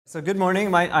So good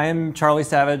morning. I am Charlie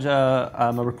Savage.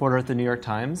 I'm a reporter at the New York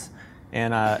Times,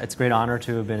 and it's a great honor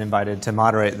to have been invited to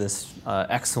moderate this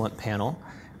excellent panel.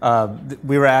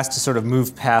 We were asked to sort of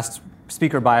move past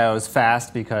speaker bios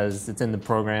fast because it's in the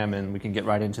program and we can get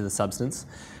right into the substance.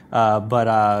 But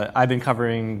I've been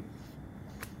covering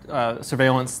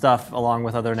surveillance stuff along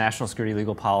with other national security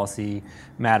legal policy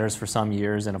matters for some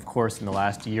years, and of course in the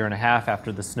last year and a half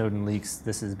after the Snowden leaks,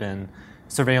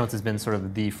 surveillance has been sort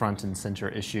of the front and center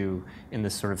issue in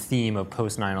this sort of theme of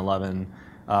post 9/11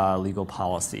 legal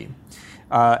policy.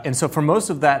 And so for most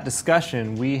of that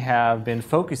discussion, we have been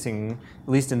focusing, at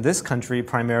least in this country,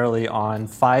 primarily on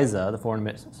FISA, the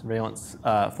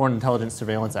Foreign Intelligence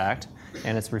Surveillance Act,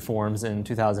 and its reforms in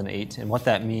 2008, and what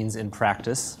that means in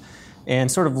practice. And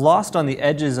sort of lost on the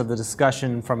edges of the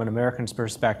discussion from an American's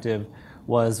perspective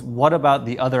was, what about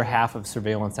the other half of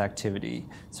surveillance activity?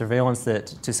 Surveillance that,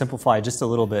 to simplify just a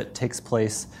little bit, takes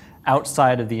place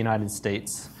outside of the United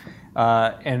States.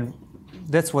 And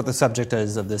that's what the subject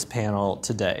is of this panel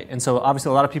today. And so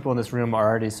obviously a lot of people in this room are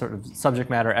already sort of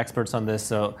subject matter experts on this,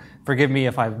 so forgive me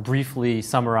if I briefly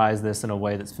summarize this in a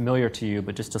way that's familiar to you,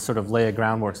 but just to sort of lay a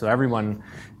groundwork so everyone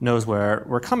knows where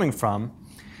we're coming from.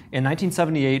 In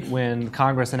 1978, when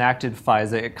Congress enacted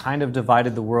FISA, it kind of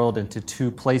divided the world into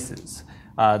two places.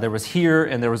 There was here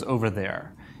and there was over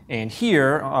there. And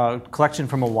here, collection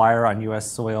from a wire on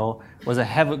U.S. soil was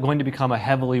going to become a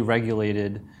heavily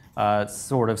regulated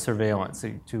sort of surveillance.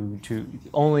 You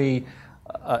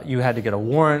had to get a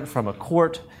warrant from a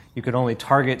court. You could only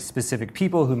target specific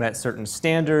people who met certain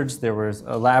standards. There was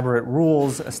elaborate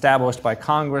rules established by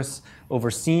Congress,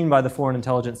 overseen by the Foreign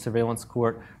Intelligence Surveillance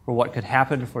Court, for what could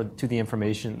happen to the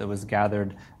information that was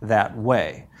gathered that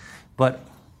way. But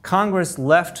Congress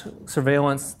left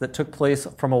surveillance that took place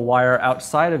from a wire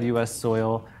outside of U.S.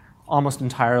 soil almost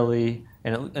entirely,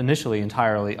 and initially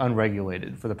entirely,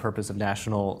 unregulated for the purpose of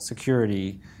national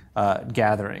security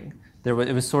gathering. It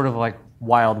was sort of like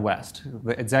Wild West.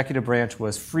 The executive branch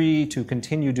was free to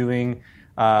continue doing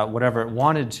whatever it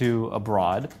wanted to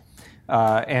abroad.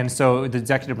 And so the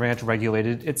executive branch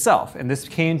regulated itself. And this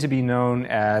came to be known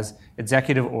as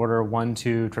Executive Order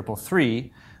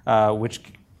 12333, which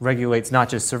regulates not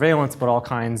just surveillance, but all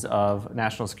kinds of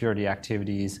national security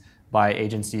activities by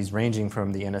agencies ranging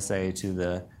from the NSA to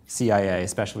the CIA,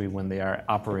 especially when they are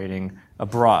operating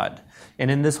abroad.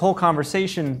 And in this whole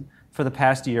conversation for the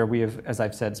past year, we have, as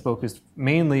I've said, focused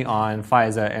mainly on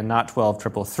FISA and not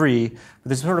 12333. But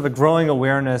there's sort of a growing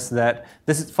awareness that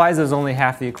FISA is only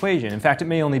half the equation. In fact, it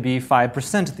may only be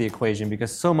 5% of the equation,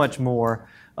 because so much more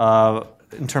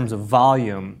in terms of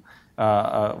volume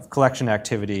of collection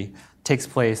activity takes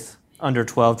place under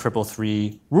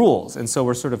 12333 rules. And so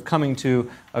we're sort of coming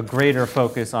to a greater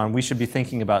focus on, we should be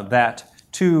thinking about that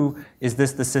too. Is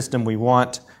this the system we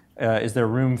want? Is there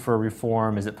room for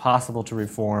reform? Is it possible to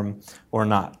reform or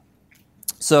not?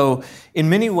 So in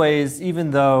many ways,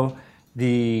 even though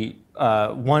the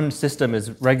one system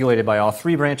is regulated by all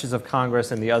three branches of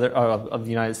Congress and the other of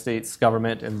the United States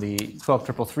government, and the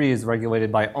 12333 is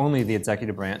regulated by only the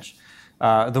executive branch,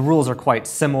 the rules are quite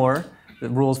similar. The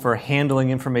rules for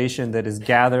handling information that is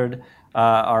gathered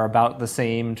are about the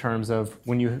same in terms of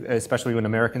especially when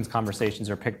Americans' conversations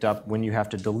are picked up, when you have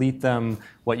to delete them,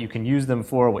 what you can use them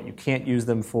for, what you can't use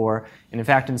them for. And in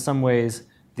fact, in some ways,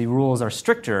 the rules are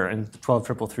stricter in the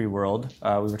 12333 world.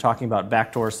 We were talking about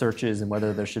backdoor searches and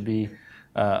whether there should be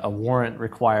a warrant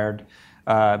required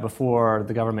before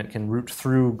the government can root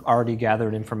through already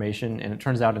gathered information. And it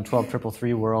turns out in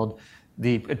 12333 world,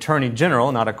 the Attorney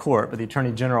General, not a court, but the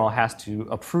Attorney General has to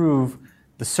approve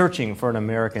the searching for an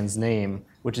American's name,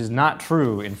 which is not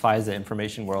true in FISA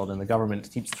information world, and the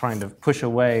government keeps trying to push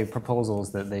away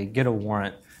proposals that they get a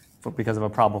warrant because of a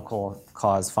probable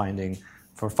cause finding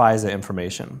for FISA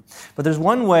information. But there's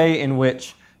one way in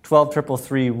which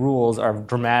 12333 rules are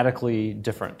dramatically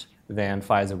different than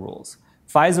FISA rules.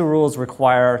 FISA rules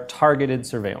require targeted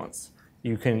surveillance.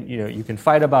 You can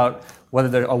fight about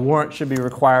whether a warrant should be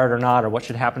required or not, or what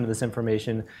should happen to this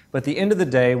information. But at the end of the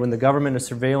day, when the government is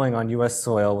surveilling on U.S.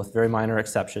 soil, with very minor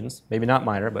exceptions, maybe not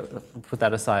minor, but put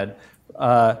that aside,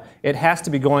 it has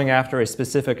to be going after a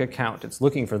specific account. It's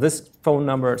looking for this phone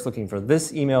number, it's looking for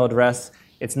this email address.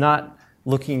 It's not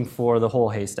looking for the whole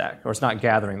haystack, or it's not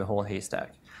gathering the whole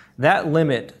haystack. That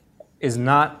limit is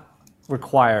not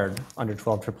required under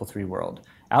 12333 world.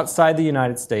 Outside the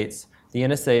United States, the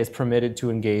NSA is permitted to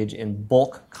engage in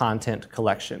bulk content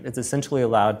collection. It's essentially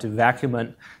allowed to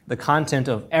vacuum the content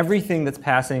of everything that's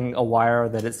passing a wire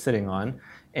that it's sitting on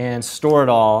and store it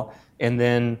all, and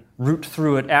then root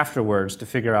through it afterwards to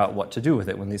figure out what to do with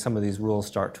it when some of these rules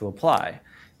start to apply.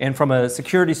 And from a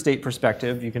security state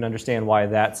perspective, you can understand why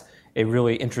that's a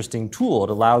really interesting tool. It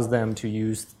allows them to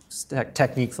use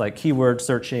techniques like keyword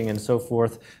searching and so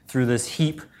forth through this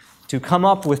heap to come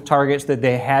up with targets that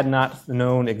they had not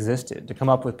known existed, to come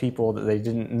up with people that they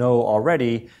didn't know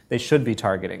already they should be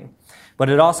targeting. But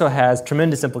it also has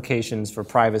tremendous implications for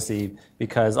privacy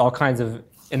because all kinds of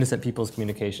innocent people's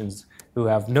communications who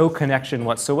have no connection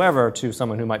whatsoever to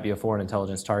someone who might be a foreign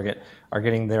intelligence target are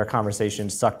getting their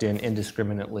conversations sucked in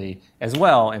indiscriminately as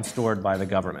well and stored by the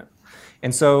government.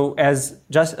 And so as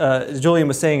Julian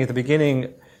was saying at the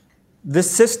beginning,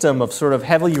 this system of sort of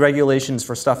heavy regulations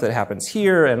for stuff that happens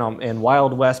here and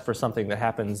Wild West for something that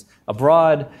happens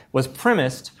abroad was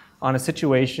premised on a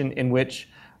situation in which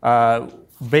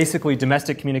basically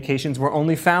domestic communications were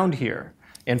only found here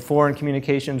and foreign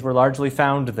communications were largely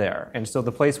found there. And so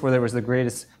the place where there was the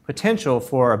greatest potential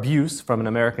for abuse from an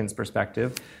American's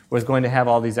perspective was going to have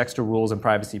all these extra rules and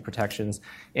privacy protections.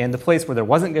 And the place where there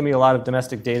wasn't going to be a lot of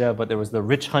domestic data, but there was the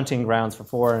rich hunting grounds for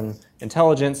foreign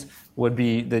intelligence, would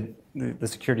be the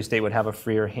security state would have a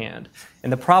freer hand.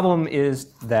 And the problem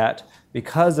is that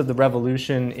because of the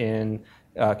revolution in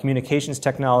communications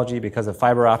technology, because of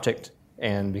fiber optic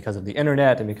and because of the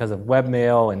internet and because of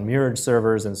webmail and mirrored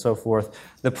servers and so forth,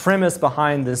 the premise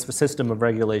behind this system of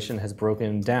regulation has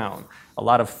broken down. A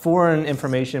lot of foreign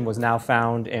information was now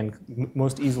found and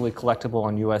most easily collectible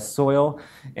on US soil,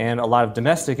 and a lot of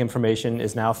domestic information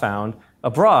is now found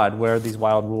abroad where these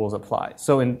wild rules apply.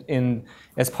 So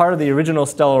as part of the original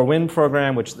Stellar Wind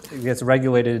program, which gets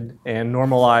regulated and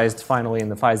normalized finally in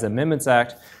the FISA Amendments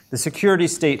Act, the security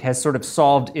state has sort of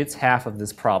solved its half of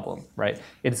this problem, right?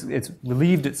 It's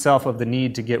relieved itself of the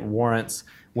need to get warrants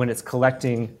when it's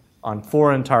collecting on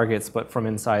foreign targets, but from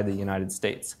inside the United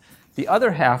States. The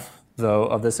other half, though,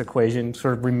 of this equation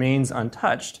sort of remains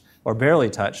untouched, or barely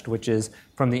touched, which is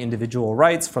from the individual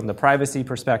rights, from the privacy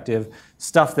perspective,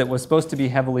 stuff that was supposed to be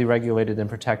heavily regulated and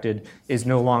protected is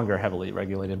no longer heavily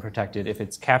regulated and protected if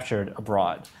it's captured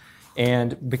abroad.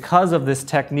 And because of this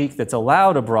technique that's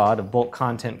allowed abroad of bulk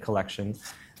content collection,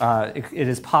 it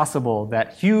is possible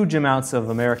that huge amounts of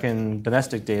American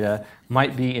domestic data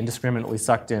might be indiscriminately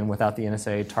sucked in without the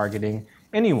NSA targeting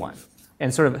anyone.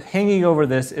 And sort of hanging over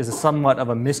this is somewhat of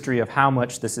a mystery of how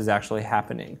much this is actually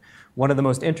happening. One of the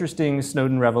most interesting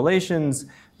Snowden revelations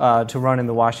to run in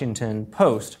the Washington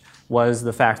Post was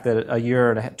the fact that a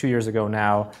year and 2 years ago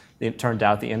now, it turned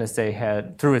out the NSA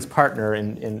had, through its partner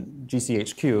in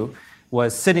GCHQ,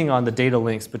 was sitting on the data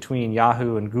links between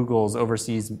Yahoo and Google's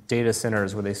overseas data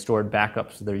centers where they stored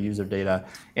backups of their user data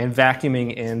and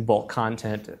vacuuming in bulk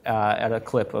content at a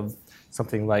clip of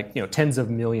something like tens of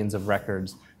millions of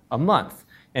records a month.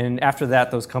 And after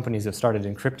that, those companies have started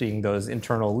encrypting those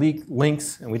internal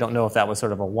links, and we don't know if that was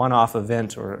sort of a one-off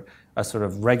event or a sort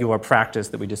of regular practice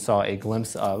that we just saw a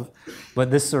glimpse of. But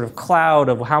this sort of cloud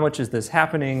of how much is this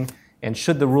happening, and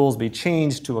should the rules be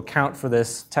changed to account for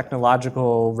this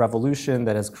technological revolution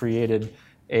that has created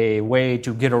a way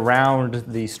to get around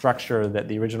the structure that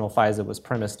the original FISA was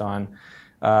premised on,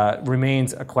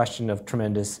 remains a question of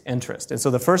tremendous interest. And so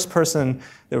the first person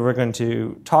that we're going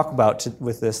to talk about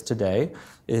with this today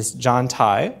is John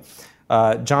Tai.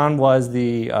 John was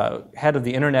the head of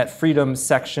the Internet Freedom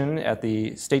Section at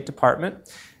the State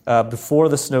Department before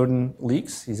the Snowden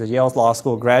leaks. He's a Yale Law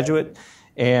School graduate.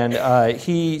 And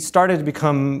he started to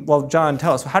become, well, John,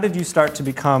 tell us, how did you start to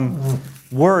become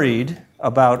worried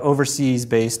about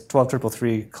overseas-based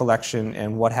 12333 collection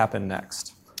and what happened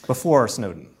next, before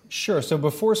Snowden? Sure. So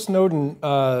before Snowden,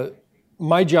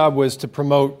 my job was to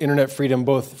promote internet freedom,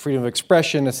 both freedom of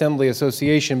expression, assembly,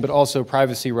 association, but also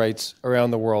privacy rights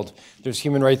around the world. There's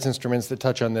human rights instruments that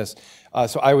touch on this.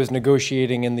 So I was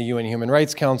negotiating in the UN Human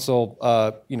Rights Council,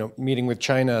 meeting with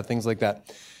China, things like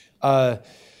that.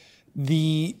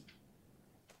 We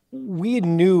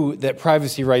knew that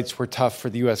privacy rights were tough for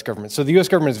the U.S. government. So the U.S.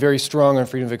 government is very strong on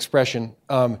freedom of expression.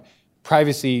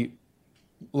 Privacy,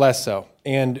 less so.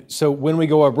 And so when we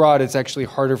go abroad, it's actually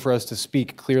harder for us to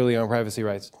speak clearly on privacy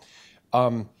rights.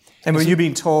 And were you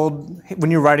being told,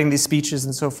 when you're writing these speeches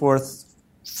and so forth,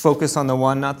 focus on the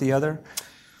one, not the other?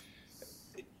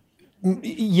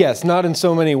 Yes, not in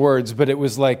so many words, but it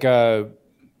was like,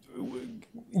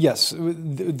 yes,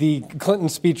 the Clinton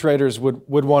speechwriters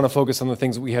would want to focus on the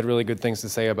things that we had really good things to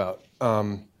say about,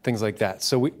 things like that.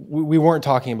 So we weren't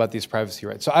talking about these privacy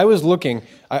rights. So I was looking,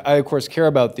 I of course care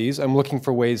about these, I'm looking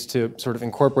for ways to sort of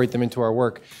incorporate them into our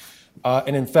work.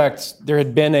 And in fact, there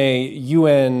had been a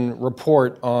UN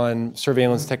report on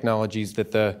surveillance technologies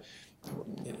that the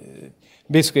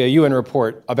basically a UN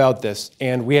report about this,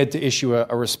 and we had to issue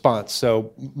a response.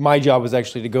 So my job was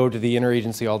actually to go to the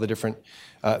interagency, all the different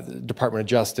Department of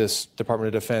Justice, Department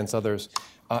of Defense, others,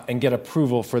 and get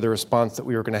approval for the response that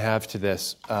we were going to have to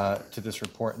this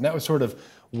report. And that was sort of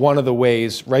one of the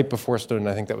ways, right before Snowden,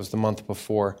 I think that was the month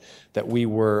before, that we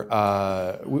were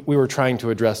trying to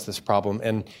address this problem.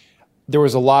 And there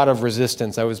was a lot of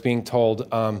resistance. I was being told,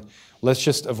 let's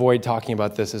just avoid talking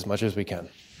about this as much as we can.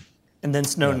 And then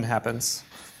Snowden happens.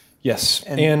 Yes.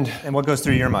 And what goes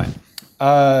through your mind?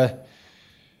 My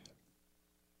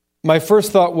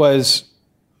first thought was,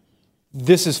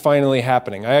 this is finally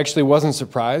happening. I actually wasn't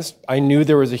surprised. I knew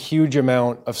there was a huge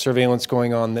amount of surveillance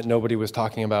going on that nobody was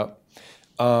talking about.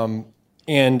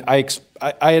 And I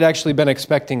had actually been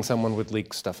expecting someone would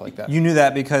leak stuff like that. You knew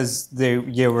that because they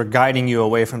were guiding you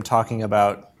away from talking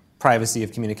about privacy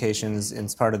of communications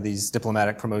as part of these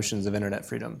diplomatic promotions of internet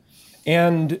freedom.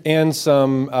 And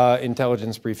some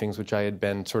intelligence briefings, which I had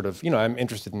been sort of, I'm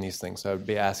interested in these things, so I would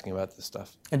be asking about this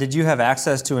stuff. And did you have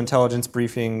access to intelligence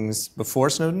briefings before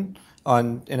Snowden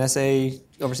on NSA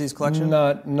overseas collection?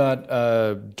 Not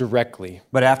directly.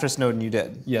 But after Snowden, you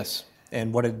did? Yes.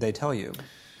 And what did they tell you?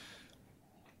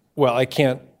 Well, I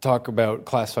can't talk about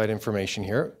classified information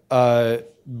here,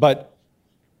 but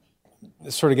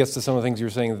this sort of gets to some of the things you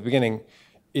were saying at the beginning.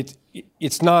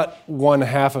 It's not one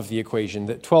half of the equation.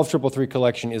 That 12333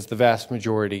 collection is the vast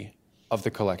majority of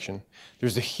the collection.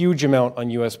 There's a huge amount on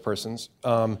U.S. persons.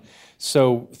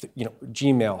 So,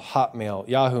 Gmail, Hotmail,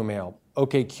 Yahoo Mail,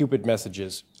 OkCupid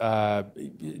messages,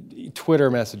 Twitter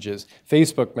messages,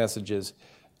 Facebook messages,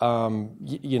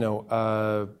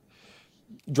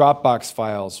 Dropbox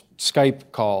files,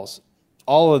 Skype calls,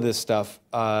 all of this stuff.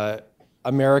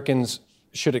 Americans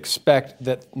should expect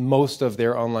that most of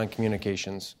their online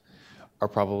communications are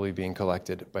probably being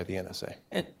collected by the NSA.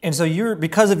 And so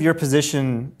because of your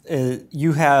position,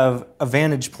 you have a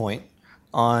vantage point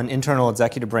on internal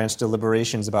executive branch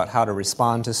deliberations about how to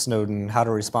respond to Snowden, how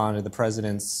to respond to the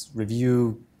president's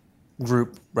review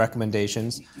group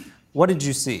recommendations. What did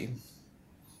you see?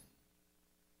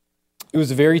 It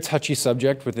was a very touchy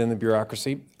subject within the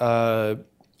bureaucracy. It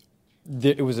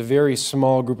was a very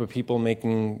small group of people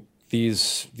making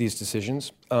these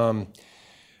decisions.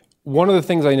 One of the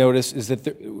things I noticed is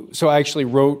that, so I actually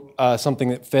wrote something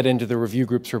that fed into the review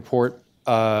group's report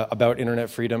about internet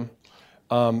freedom.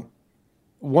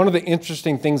 One of the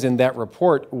interesting things in that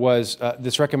report was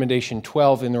this recommendation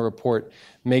 12 in the report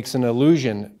makes an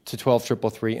allusion to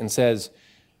 12333 and says,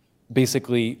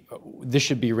 basically, this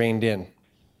should be reined in.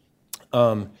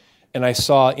 And I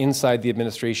saw inside the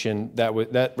administration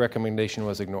that recommendation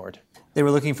was ignored. They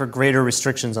were looking for greater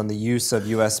restrictions on the use of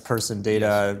U.S. person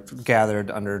data gathered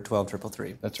under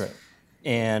 12333. That's right.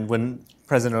 And when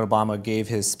President Obama gave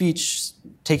his speech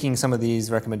taking some of these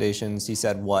recommendations, he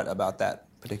said what about that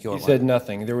particular one? He said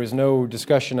nothing. There was no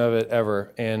discussion of it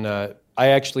ever. And I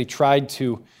actually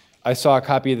I saw a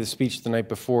copy of the speech the night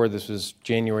before, this was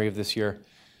January of this year,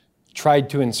 tried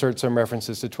to insert some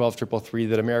references to 12333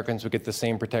 that Americans would get the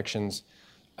same protections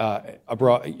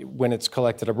abroad when it's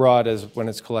collected abroad as when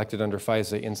it's collected under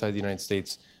FISA inside the United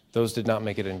States. Those did not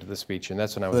make it into the speech, and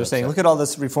that's when I was They're upset. saying, look at all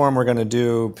this reform we're going to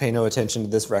do, pay no attention to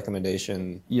this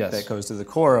recommendation that goes to the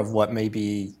core of what may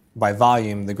be, by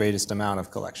volume, the greatest amount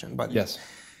of collection. But yes.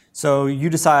 So you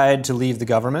decide to leave the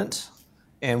government,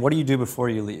 and what do you do before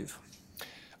you leave?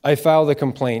 I filed a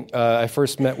complaint. I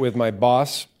first met with my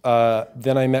boss,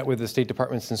 then I met with the State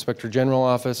Department's Inspector General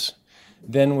office,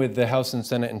 then with the House and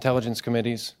Senate Intelligence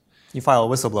Committees. You file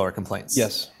whistleblower complaints.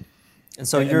 Yes. And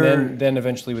so then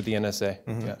eventually with the NSA.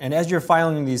 Mm-hmm. Yeah. And as you're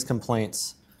filing these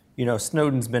complaints,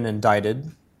 Snowden's been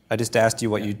indicted. I just asked you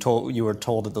what you were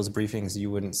told at those briefings you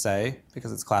wouldn't say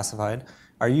because it's classified.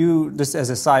 Are you, just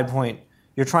as a side point,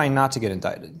 you're trying not to get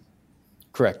indicted?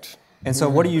 Correct. And so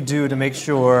what do you do to make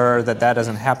sure that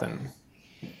doesn't happen?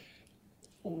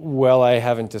 Well, I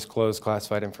haven't disclosed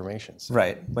classified information. So.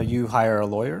 Right, but you hire a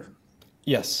lawyer?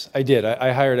 Yes, I did.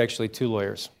 I hired actually 2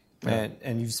 lawyers.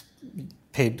 And you've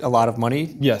paid a lot of money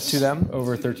to them?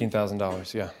 Over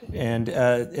 $13,000, yeah.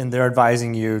 And they're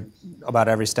advising you about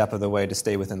every step of the way to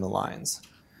stay within the lines?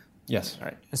 Yes. All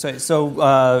right.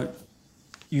 So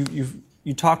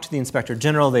you talked to the Inspector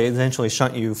General. They eventually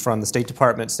shunt you from the State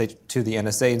Department to the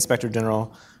NSA Inspector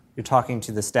General. You're talking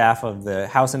to the staff of the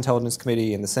House Intelligence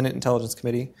Committee and the Senate Intelligence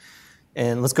Committee.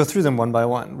 And let's go through them one by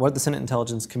one. What did the Senate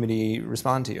Intelligence Committee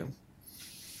respond to you?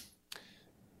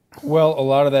 Well, a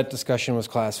lot of that discussion was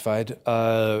classified.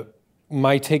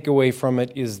 My takeaway from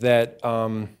it is that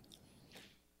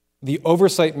the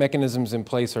oversight mechanisms in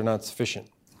place are not sufficient.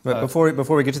 But before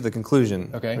we get to the conclusion,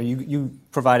 Okay. you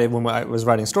provided, when I was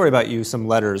writing a story about you, some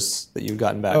letters that you'd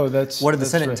gotten back. Oh, what did the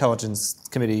Senate right. Intelligence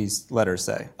Committee's letters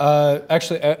say?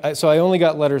 Actually, so I only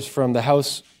got letters from the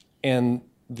House and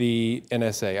the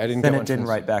NSA. I didn't get Senate one didn't from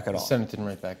write back at all. The Senate didn't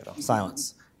write back at all.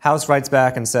 Silence. House writes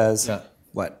back and says, Yeah.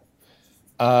 what?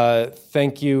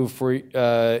 Thank you for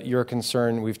your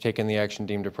concern. We've taken the action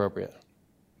deemed appropriate.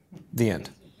 The end.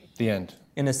 The end.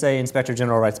 NSA Inspector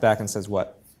General writes back and says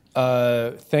what?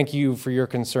 Thank you for your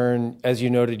concern. As you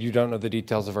noted, you don't know the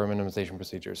details of our minimization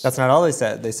procedures. That's not all they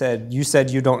said. They said you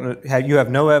have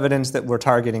no evidence that we're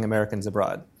targeting Americans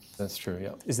abroad. That's true,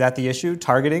 yeah. Is that the issue?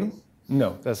 Targeting?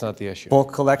 No, that's not the issue.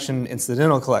 Bulk collection,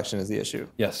 incidental collection is the issue.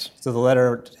 Yes, So the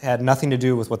letter had nothing to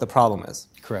do with what the problem is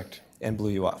correct. and blew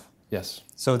you off. Yes.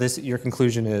 So your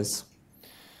conclusion is?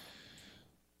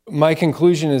 My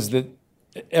conclusion is that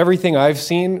everything I've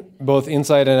seen, both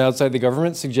inside and outside the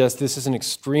government, suggests this is an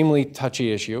extremely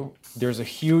touchy issue. There's a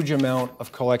huge amount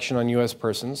of collection on U.S.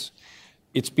 persons.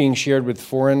 It's being shared with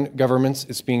foreign governments.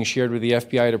 It's being shared with the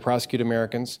FBI to prosecute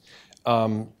Americans.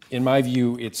 In my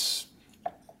view, it's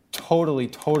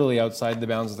totally outside the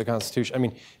bounds of the Constitution. I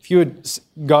mean, if you had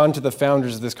gone to the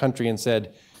founders of this country and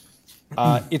said,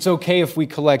 it's okay if we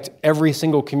collect every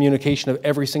single communication of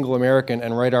every single American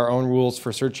and write our own rules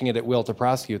for searching it at will to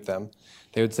prosecute them,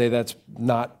 they would say that's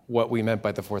not what we meant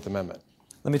by the Fourth Amendment.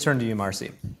 Let me turn to you,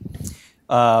 Marcy.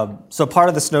 So part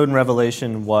of the Snowden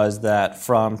revelation was that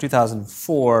from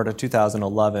 2004 to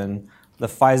 2011, the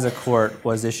FISA court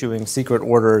was issuing secret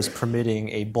orders permitting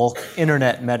a bulk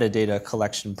internet metadata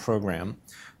collection program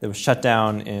that was shut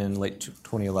down in late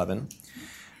 2011.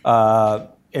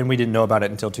 And we didn't know about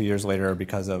it until 2 years later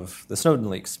because of the Snowden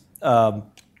leaks. And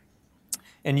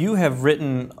you have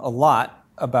written a lot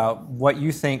about what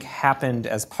you think happened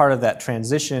as part of that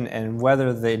transition and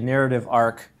whether the narrative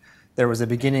arc, there was a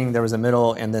beginning, there was a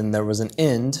middle, and then there was an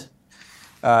end,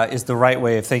 is the right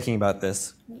way of thinking about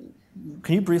this.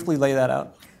 Can you briefly lay that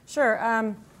out? Sure.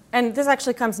 And this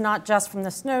actually comes not just from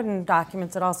the Snowden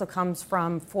documents, it also comes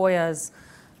from FOIA's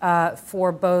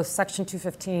for both Section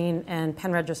 215 and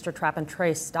Pen Register Trap and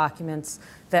Trace documents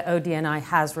that ODNI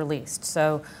has released.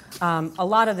 So a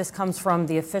lot of this comes from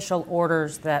the official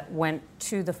orders that went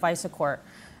to the FISA court.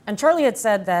 And Charlie had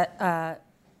said that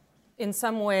in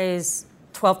some ways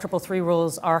 12333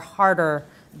 rules are harder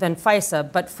than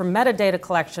FISA, but for metadata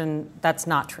collection, that's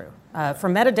not true. For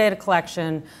metadata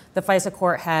collection, the FISA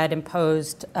court had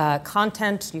imposed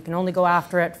content. You can only go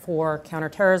after it for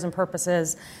counterterrorism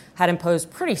purposes, had imposed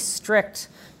pretty strict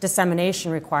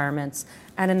dissemination requirements.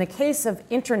 And in the case of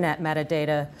internet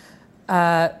metadata,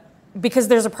 because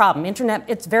there's a problem. Internet,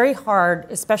 it's very hard,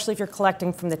 especially if you're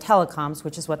collecting from the telecoms,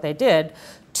 which is what they did,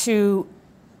 to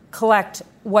collect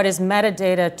what is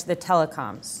metadata to the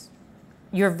telecoms.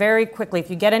 You're very quickly, if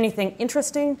you get anything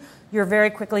interesting, you're very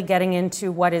quickly getting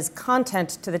into what is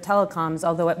content to the telecoms,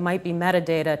 although it might be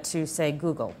metadata to, say,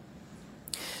 Google.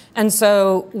 And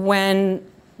so when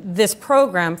this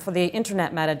program for the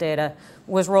internet metadata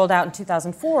was rolled out in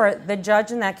 2004, the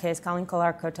judge in that case, Colleen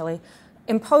Kolar-Kotelly,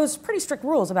 imposed pretty strict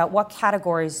rules about what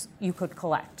categories you could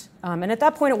collect. And at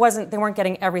that point, they weren't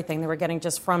getting everything. They were getting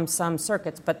just from some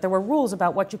circuits. But there were rules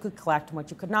about what you could collect and what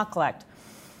you could not collect.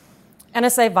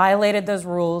 NSA violated those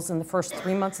rules in the first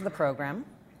 3 months of the program.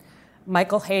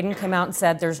 Michael Hayden came out and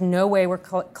said, there's no way we're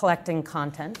collecting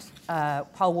content.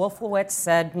 Paul Wolfowitz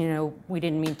said, we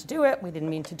didn't mean to do it. We didn't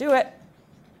mean to do it.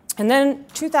 And then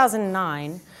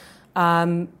 2009,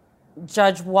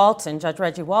 Judge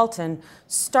Reggie Walton,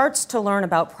 starts to learn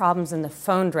about problems in the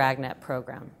phone dragnet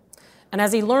program. And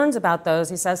as he learns about those,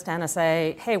 he says to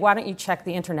NSA, hey, why don't you check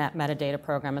the internet metadata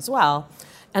program as well?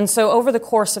 And so over the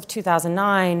course of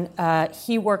 2009,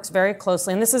 he works very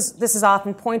closely, and this is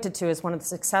often pointed to as one of the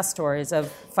success stories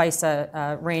of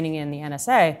FISA reining in the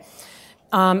NSA.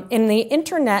 In the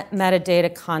internet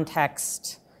metadata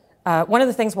context, one of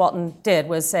the things Walton did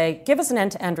was say, give us an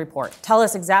end-to-end report. Tell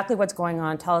us exactly what's going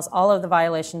on. Tell us all of the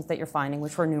violations that you're finding,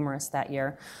 which were numerous that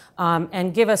year,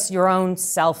 and give us your own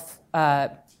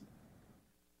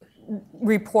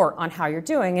report on how you're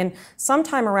doing. And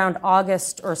sometime around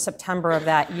August or September of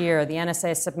that year, the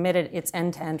NSA submitted its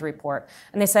end-to-end report.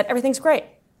 And they said, everything's great.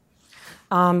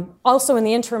 Also, in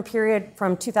the interim period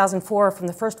from 2004, from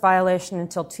the first violation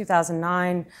until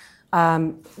 2009,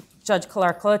 Judge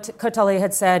Kolar-Kotelly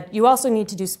had said, you also need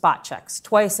to do spot checks.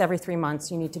 Twice every 3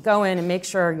 months, you need to go in and make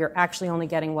sure you're actually only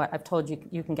getting what I've told you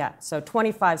you can get. So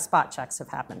 25 spot checks have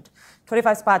happened.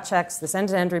 25 spot checks, this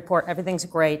end-to-end report, everything's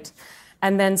great.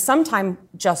 And then sometime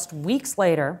just weeks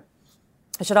later,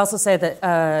 I should also say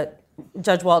that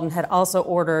Judge Walton had also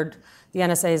ordered the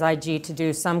NSA's IG to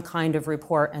do some kind of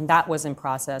report, and that was in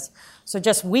process. So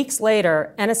just weeks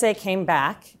later, NSA came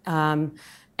back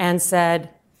and said,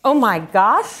 oh my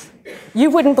gosh, you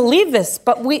wouldn't believe this,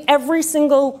 but every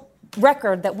single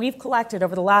record that we've collected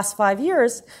over the last 5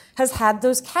 years has had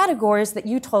those categories that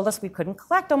you told us we couldn't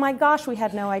collect. Oh my gosh, we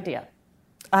had no idea.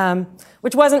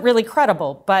 Which wasn't really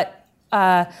credible, but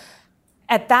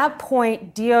at that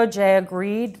point, DOJ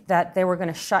agreed that they were going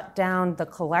to shut down the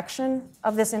collection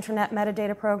of this Internet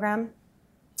Metadata Program.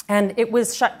 And it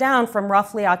was shut down from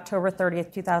roughly October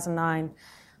 30th, 2009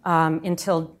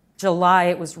 until July.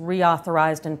 It was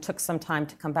reauthorized and took some time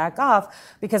to come back off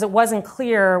because it wasn't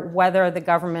clear whether the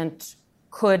government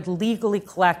could legally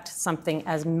collect something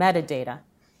as metadata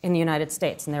in the United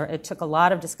States. And it took a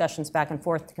lot of discussions back and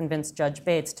forth to convince Judge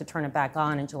Bates to turn it back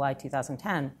on in July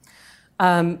 2010.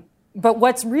 But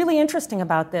what's really interesting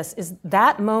about this is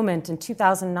that moment in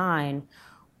 2009,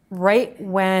 right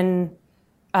before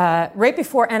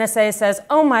NSA says,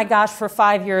 oh my gosh, for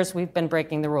 5 years we've been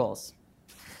breaking the rules.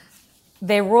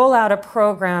 They roll out a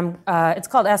program, it's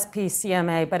called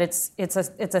SPCMA, but it's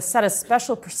a set of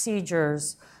special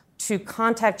procedures to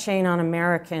contact chain on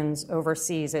Americans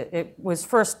overseas. It was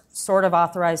first sort of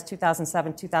authorized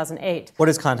 2007, 2008. What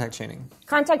is contact chaining?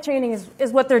 Contact chaining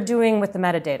is what they're doing with the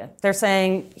metadata. They're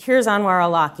saying, here's Anwar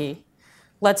al-Awlaki.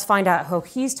 Let's find out who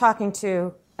he's talking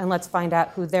to, and let's find out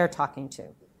who they're talking to.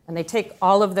 And they take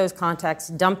all of those contacts,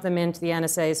 dump them into the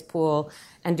NSA's pool,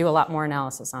 and do a lot more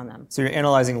analysis on them. So you're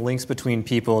analyzing links between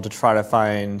people to try to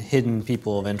find hidden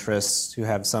people of interest who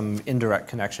have some indirect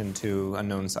connection to a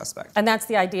known suspect. And that's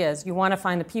the idea, is you want to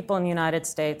find the people in the United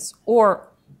States or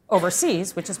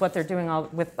overseas, which is what they're doing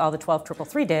with all the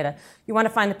 12333 data. You want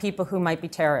to find the people who might be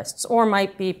terrorists or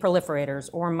might be proliferators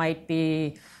or might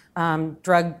be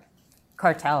drug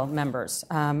cartel members.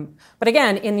 But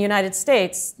again, in the United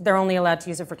States, they're only allowed to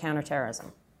use it for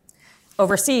counterterrorism.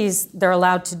 Overseas, they're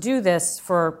allowed to do this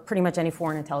for pretty much any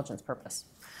foreign intelligence purpose.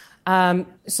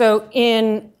 So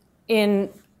in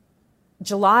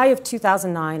July of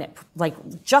 2009,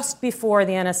 just before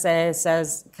the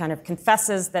NSA kind of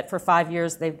confesses that for 5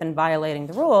 years they've been violating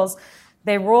the rules,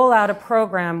 they roll out a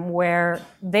program where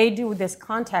they do this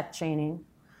contact chaining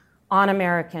on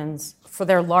Americans for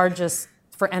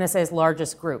NSA's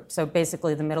largest group. So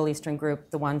basically the Middle Eastern group,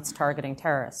 the ones targeting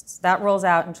terrorists. That rolls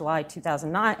out in July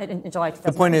 2009.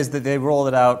 The point is that they roll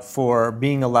it out for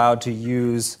being allowed to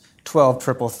use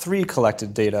 12333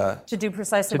 collected data to do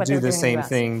precisely what they're doing. To do the same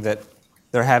thing that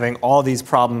they're having all these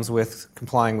problems with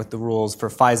complying with the rules for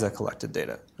FISA collected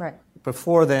data. Right.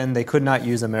 Before then, they could not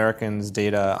use Americans'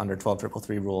 data under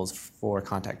 12333 rules for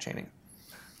contact chaining.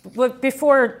 But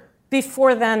before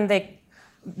then,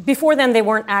 they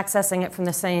weren't accessing it from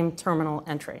the same terminal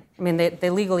entry. I mean, they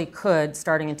legally could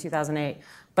starting in 2008,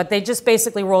 but they just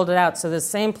basically rolled it out. So the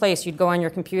same place you'd go on your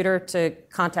computer to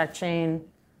contact chain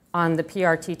on the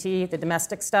PRTT, the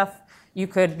domestic stuff, you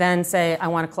could then say, I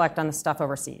want to collect on the stuff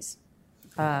overseas.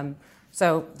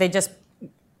 So they just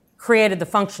created the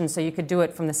function so you could do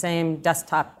it from the same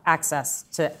desktop access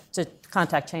to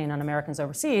contact chain on Americans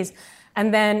overseas.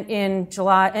 And then in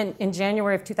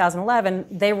January of 2011,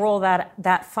 they roll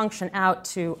that function out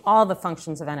to all the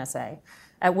functions of NSA,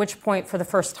 at which point, for the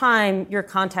first time, you're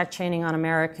contact chaining on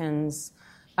Americans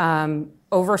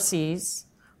overseas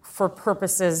for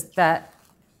purposes that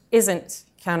isn't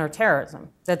counterterrorism,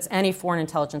 that's any foreign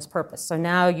intelligence purpose. So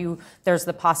now there's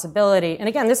the possibility, and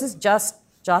again, this is just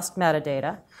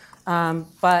metadata,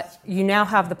 but you now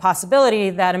have the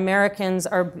possibility that Americans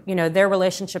are, their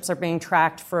relationships are being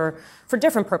tracked for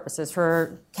different purposes,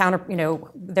 for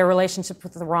their relationship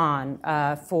with Iran,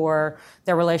 for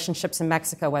their relationships in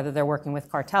Mexico, whether they're working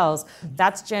with cartels.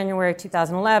 That's January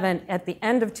 2011. At the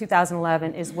end of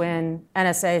 2011 is when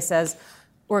NSA says,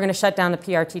 we're going to shut down the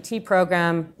PRTT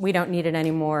program. We don't need it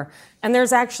anymore. And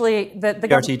there's actually the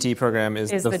PRTT program is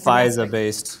the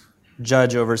FISA-based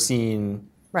judge-overseen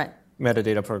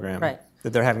metadata program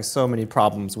that they're having so many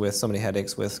problems with, so many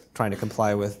headaches with trying to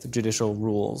comply with judicial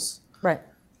rules. Right.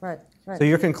 So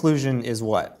your conclusion is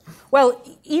what? Well,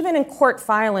 even in court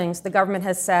filings, the government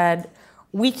has said,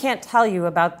 we can't tell you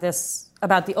about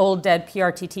the old dead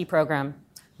PRTT program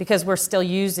because we're still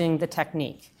using the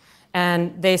technique.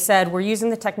 And they said, we're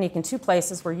using the technique in two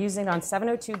places. We're using it on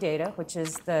 702 data,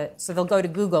 so they'll go to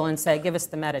Google and say, give us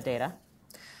the metadata.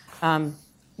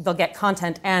 They'll get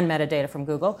content and metadata from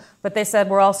Google. But they said,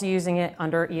 we're also using it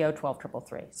under EO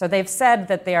 12333. So they've said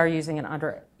that they are using it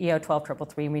under EO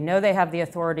 12333. We know they have the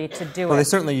authority to do it. Well, they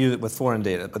certainly use it with foreign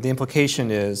data. But the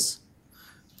implication is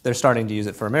they're starting to use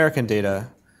it for American data.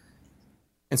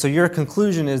 And so your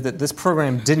conclusion is that this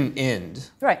program didn't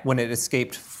end Right. when it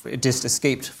just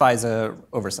escaped FISA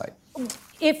oversight.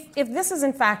 If this is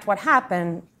in fact what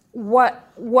happened,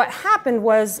 what happened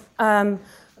was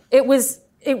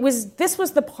this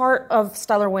was the part of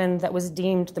Stellar Wind that was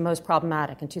deemed the most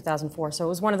problematic in 2004. So it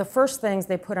was one of the first things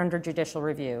they put under judicial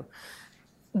review.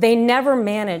 They never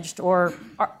managed, or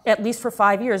at least for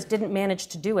 5 years, didn't manage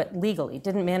to do it legally,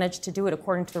 didn't manage to do it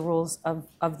according to the rules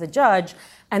of the judge.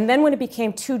 And then when it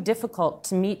became too difficult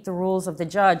to meet the rules of the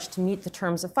judge, to meet the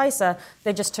terms of FISA,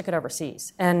 they just took it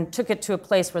overseas and took it to a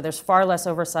place where there's far less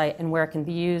oversight and where it can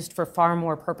be used for far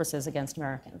more purposes against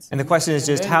Americans. And the question is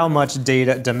just how much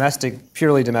data,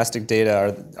 purely domestic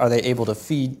data, are they able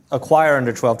to acquire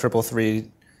under 12333?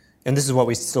 And this is what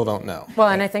we still don't know. Well,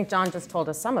 and I think John just told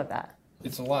us some of that.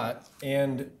 It's a lot,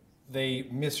 and they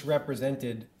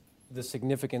misrepresented the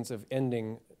significance of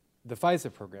ending the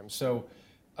FISA program. So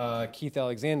Keith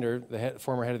Alexander, the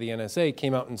former head of the NSA,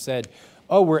 came out and said,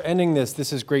 oh, we're ending this.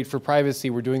 This is great for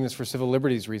privacy. We're doing this for civil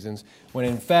liberties reasons, when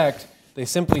in fact, they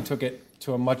simply took it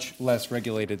to a much less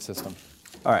regulated system.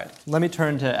 All right, let me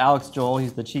turn to Alex Joel.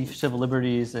 He's the Chief Civil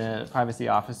Liberties and Privacy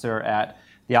Officer at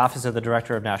the Office of the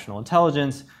Director of National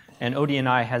Intelligence. And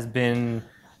ODNI has been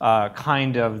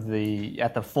kind of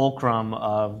at the fulcrum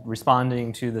of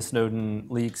responding to the Snowden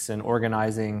leaks and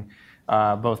organizing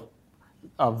both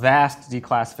a vast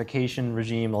declassification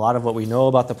regime. A lot of what we know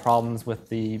about the problems with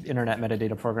the Internet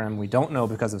Metadata Program we don't know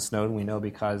because of Snowden. We know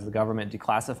because the government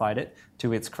declassified it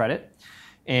to its credit.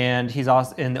 And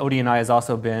ODNI has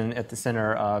also been at the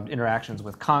center of interactions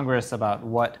with Congress about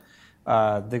what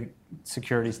the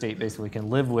security state basically can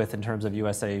live with in terms of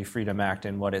USA Freedom Act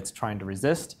and what it's trying to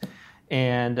resist.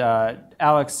 And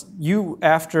Alex, you,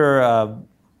 after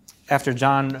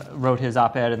John wrote his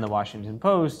op-ed in the Washington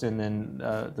Post, and then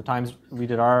the Times, we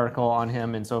did our article on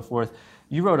him and so forth,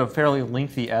 you wrote a fairly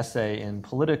lengthy essay in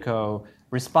Politico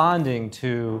responding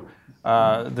to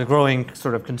the growing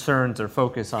sort of concerns or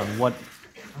focus on what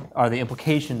are the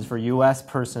implications for U.S.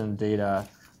 person data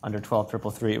under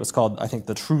 12333. It was called, I think,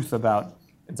 The Truth About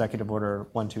Executive Order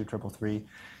 12333.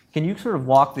 Can you sort of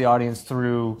walk the audience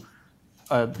through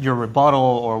your rebuttal,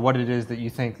 or what it is that you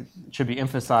think should be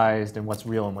emphasized and what's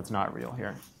real and what's not real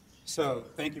here? So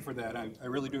thank you for that. I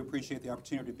really do appreciate the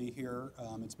opportunity to be here.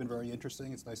 It's been very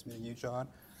interesting. It's nice meeting you, John.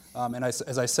 And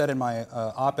as I said in my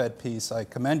op-ed piece, I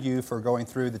commend you for going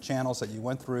through the channels that you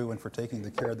went through and for taking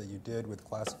the care that you did with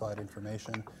classified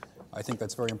information. I think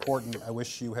that's very important. I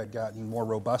wish you had gotten more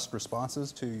robust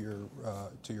responses to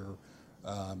your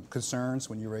concerns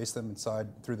when you raised them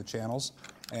through the channels.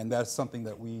 And that's something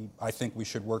that I think we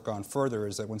should work on further,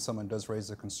 is that when someone does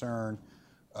raise a concern,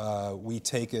 we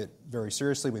take it very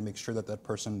seriously. We make sure that that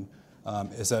person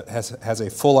has a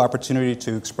full opportunity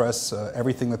to express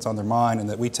everything that's on their mind, and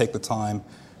that we take the time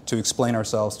to explain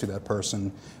ourselves to that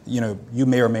person. You know, you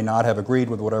may or may not have agreed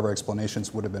with whatever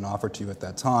explanations would have been offered to you at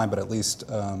that time, but at least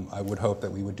I would hope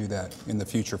that we would do that in the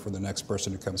future for the next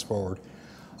person who comes forward.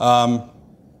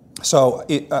 So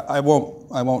I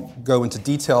won't go into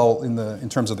detail in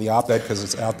terms of the op-ed because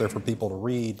it's out there for people to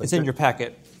read. But it's in your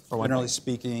packet. Generally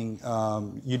speaking,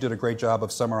 you did a great job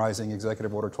of summarizing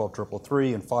Executive Order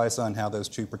 12333 and FISA and how those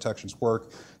two protections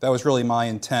work. That was really my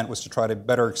intent, was to try to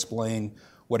better explain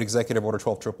what Executive Order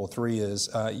 12333 is.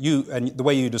 And the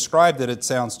way you described it, it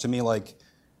sounds to me like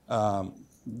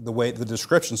the way the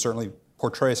description certainly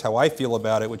portrays how I feel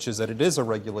about it, which is that it is a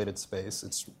regulated space.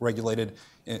 It's regulated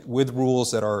with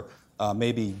rules that are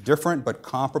maybe different but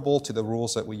comparable to the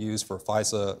rules that we use for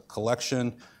FISA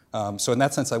collection. So in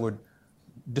that sense, I would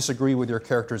disagree with your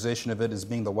characterization of it as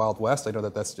being the Wild West. I know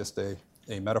that that's just a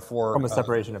metaphor. From a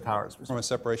separation of powers. From a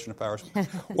separation of powers.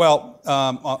 Well,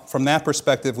 from that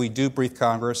perspective, we do brief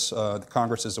Congress. The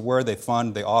Congress is aware. They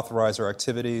fund, they authorize our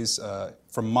activities.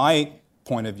 From my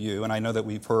point of view, and I know that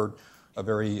we've heard a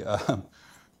very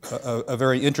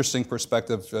interesting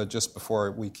perspective just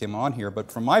before we came on here.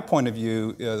 But from my point of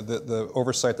view, the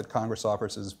oversight that Congress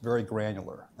offers is very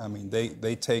granular. I mean,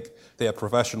 they have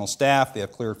professional staff, they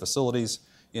have cleared facilities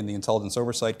in the intelligence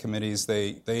oversight committees.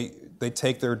 They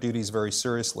take their duties very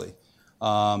seriously.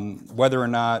 Whether or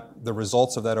not the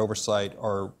results of that oversight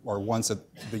are ones that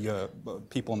the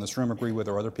people in this room agree with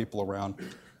or other people around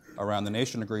the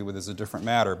nation agree with is a different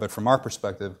matter. But from our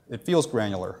perspective, it feels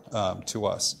granular to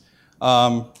us.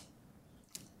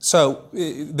 So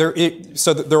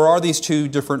there are these two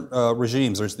different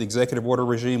regimes. There's the executive order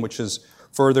regime, which is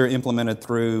further implemented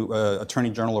through Attorney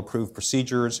General approved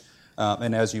procedures.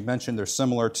 And as you mentioned, they're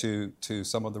similar to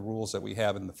some of the rules that we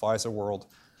have in the FISA world.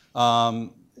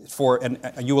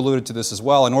 and you alluded to this as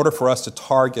well, in order for us to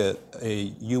target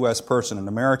a U.S. person, an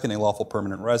American, a lawful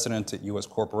permanent resident, a U.S.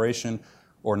 corporation,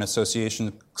 or an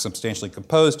association substantially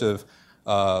composed of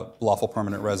lawful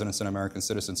permanent residents and American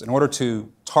citizens, in order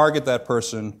to target that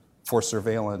person for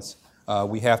surveillance,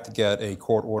 we have to get a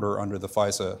court order under the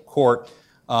FISA court.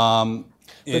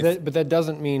 But that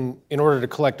doesn't mean in order to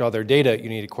collect all their data, you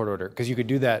need a court order, because you could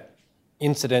do that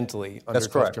incidentally under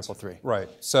 12333. Right.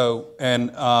 So,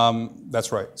 and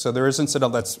that's right. So there is incidental.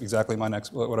 That's exactly what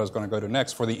I was going to go to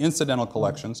next. For the incidental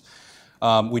collections,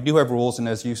 we do have rules, and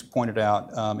as you pointed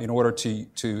out, in order to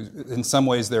in some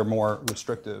ways they're more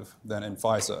restrictive than in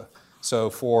FISA. So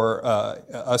for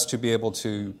us to be able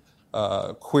to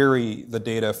query the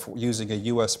data using a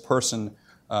U.S. person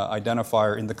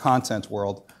identifier in the content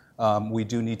world, we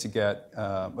do need to get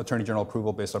Attorney General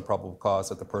approval based on probable cause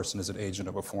that the person is an agent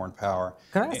of a foreign power.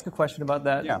 Can I ask a question about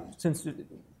that? Yeah. Since,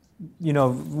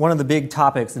 one of the big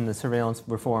topics in the surveillance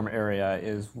reform area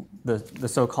is the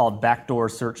so-called backdoor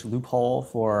search loophole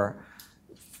for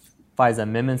FISA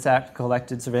Amendments Act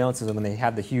collected surveillance. So when they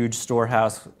have the huge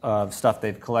storehouse of stuff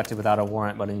they've collected without a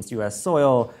warrant but in U.S.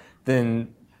 soil,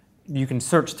 then you can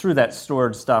search through that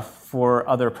stored stuff for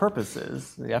other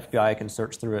purposes. The FBI can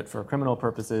search through it for criminal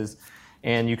purposes,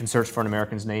 and you can search for an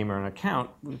American's name or an account,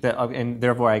 and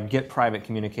therefore I get private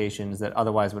communications that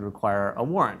otherwise would require a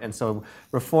warrant. And so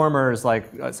reformers like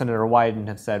Senator Wyden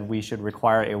have said we should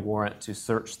require a warrant to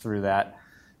search through that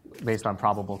based on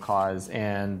probable cause,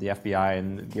 and the FBI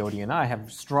and the ODNI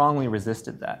have strongly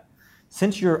resisted that.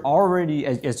 Since you're already,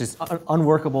 it's just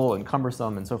unworkable and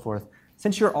cumbersome and so forth,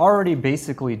 since you're already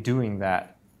basically doing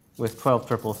that with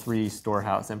 12333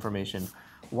 storehouse information,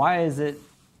 why is it,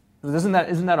 isn't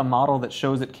that a model that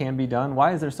shows it can be done?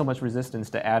 Why is there so much resistance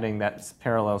to adding that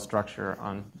parallel structure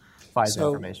on FISA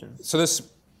information? So this,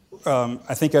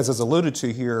 I think as is alluded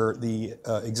to here, the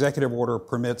executive order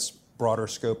permits broader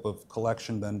scope of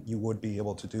collection than you would be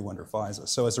able to do under FISA.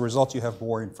 So as a result, you have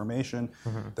more information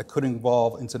that could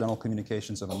involve incidental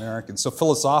communications of Americans. So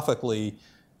philosophically,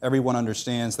 everyone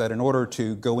understands that in order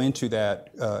to go into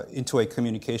that, into a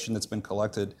communication that's been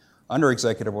collected under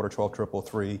Executive Order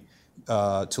 12333,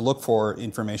 to look for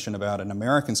information about an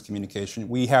American's communication,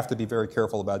 we have to be very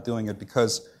careful about doing it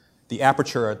because the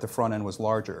aperture at the front end was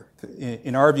larger.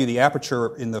 In our view, the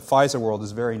aperture in the FISA world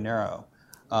is very narrow.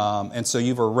 And so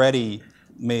you've already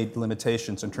made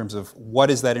limitations in terms of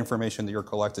what is that information that you're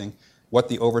collecting, what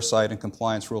the oversight and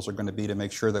compliance rules are going to be to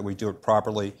make sure that we do it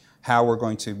properly, how we're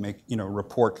going to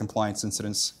report compliance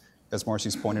incidents, as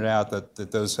Marcy's pointed out, that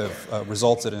those have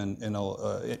resulted in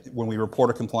when we report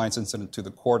a compliance incident to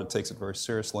the court, it takes it very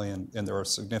seriously, and there are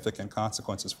significant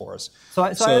consequences for us. So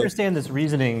I understand this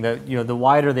reasoning that the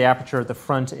wider the aperture at the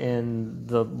front end,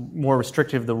 the more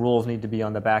restrictive the rules need to be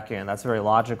on the back end. That's very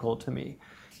logical to me.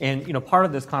 And part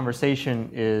of this conversation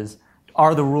is,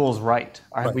 are the rules right?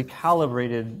 Have we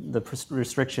calibrated the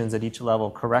restrictions at each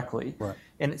level correctly? Right.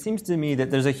 And it seems to me that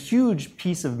there's a huge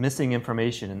piece of missing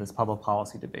information in this public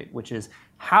policy debate, which is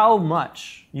how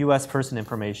much U.S. person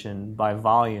information by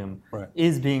volume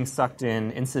is being sucked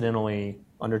in incidentally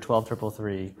under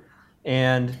 12333.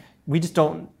 And we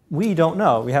don't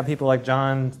know. We have people like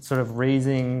John sort of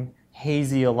raising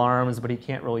hazy alarms, but he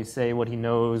can't really say what he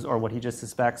knows or what he just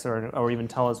suspects or even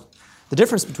tell us the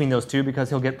difference between those two because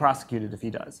he'll get prosecuted if he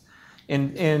does.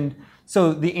 And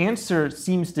so the answer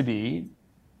seems to be,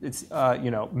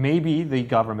 maybe the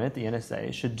government, the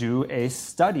NSA, should do a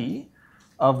study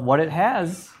of what it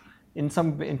has and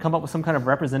come up with some kind of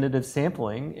representative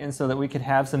sampling, and so that we could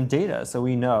have some data, so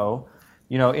we know.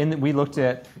 We looked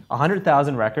at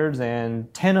 100,000 records,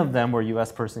 and 10 of them were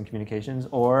U.S. person communications,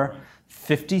 or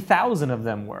 50,000 of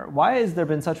them were. Why has there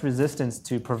been such resistance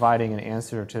to providing an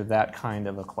answer to that kind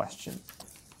of a question?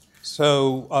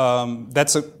 So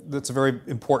that's a very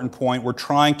important point. We're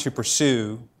trying to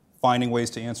pursue finding ways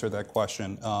to answer that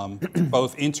question,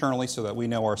 both internally so that we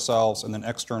know ourselves, and then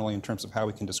externally in terms of how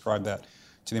we can describe that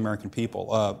to the American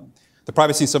people. The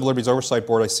Privacy and Civil Liberties Oversight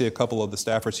Board, I see a couple of the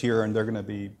staffers here, and they're going to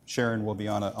be, Sharon will be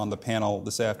on the panel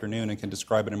this afternoon and can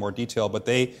describe it in more detail, but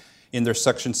they, in their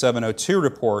Section 702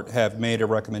 report, have made a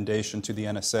recommendation to the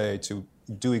NSA to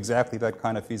do exactly that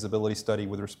kind of feasibility study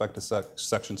with respect to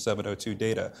Section 702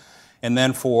 data. And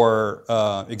then for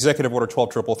Executive Order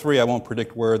 12333, I won't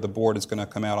predict where the board is going to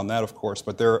come out on that, of course,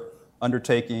 but they're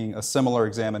undertaking a similar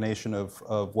examination of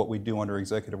what we do under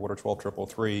Executive Order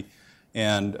 12333.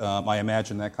 And I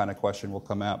imagine that kind of question will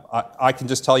come out. I can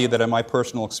just tell you that in my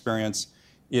personal experience,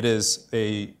 it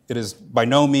is by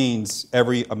no means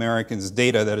every American's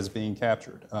data that is being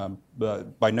captured.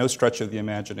 By no stretch of the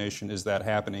imagination is that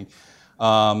happening.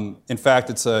 In fact,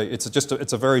 it's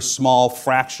a very small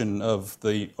fraction of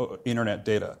the internet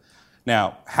data.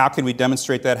 Now, how can we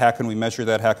demonstrate that? How can we measure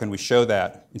that? How can we show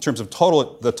that? In terms of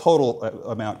the total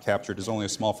amount captured is only a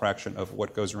small fraction of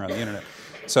what goes around the internet.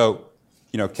 So,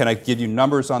 can I give you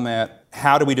numbers on that?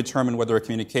 How do we determine whether a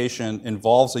communication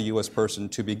involves a U.S. person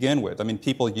to begin with? I mean,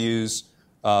 people use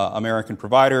American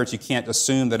providers. You can't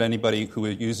assume that anybody who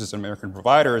uses an American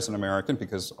provider is an American,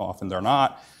 because often they're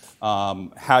not.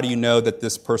 How do you know that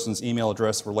this person's email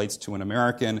address relates to an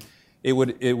American? It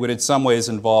would in some ways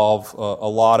involve a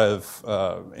lot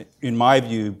of, in my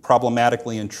view,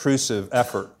 problematically intrusive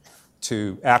effort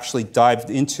to actually dive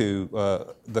into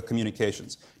the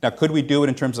communications. Now, could we do it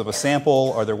in terms of a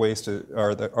sample? Are there ways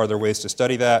to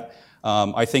study that?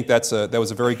 I think that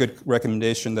was a very good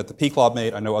recommendation that the PCLOB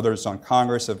made. I know others on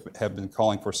Congress have been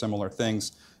calling for similar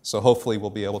things. So hopefully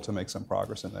we'll be able to make some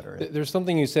progress in that area. There's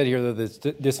something you said here that's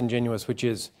disingenuous, which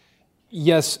is,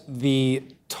 yes, the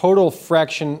total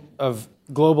fraction of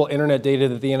global internet data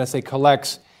that the NSA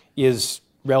collects is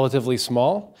relatively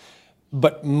small,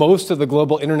 but most of the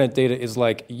global internet data is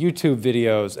like YouTube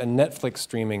videos and Netflix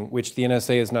streaming, which the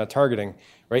NSA is not targeting,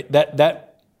 right?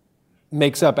 That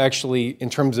makes up, actually,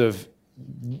 in terms of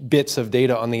bits of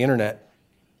data on the internet,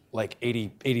 like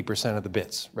 80% of the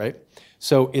bits, right?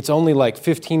 So it's only like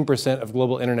 15% of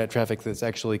global internet traffic that's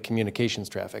actually communications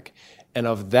traffic. And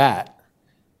of that,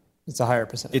 it's a higher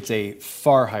percentage. It's a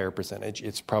far higher percentage.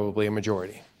 It's probably a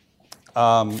majority.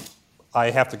 I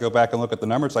have to go back and look at the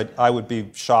numbers. I would be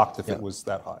shocked if it was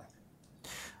that high.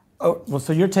 Oh, well,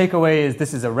 so your takeaway is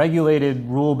this is a regulated,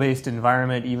 rule-based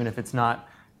environment, even if it's not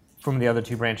from the other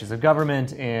two branches of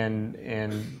government,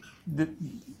 and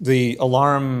the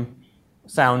alarm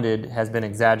sounded has been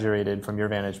exaggerated from your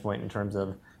vantage point in terms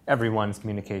of everyone's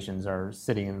communications are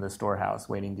sitting in the storehouse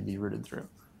waiting to be routed through.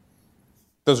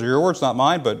 Those are your words, not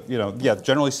mine, but yeah,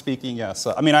 generally speaking, yes.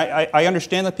 I mean, I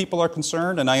understand that people are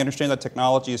concerned, and I understand that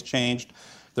technology has changed.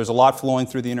 There's a lot flowing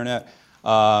through the internet.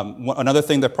 Another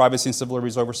thing that Privacy and Civil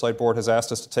Liberties Oversight Board has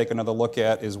asked us to take another look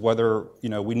at is whether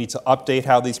we need to update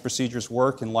how these procedures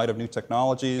work in light of new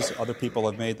technologies. Other people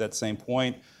have made that same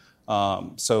point.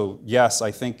 So yes, I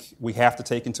think we have to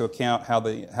take into account how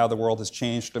the world has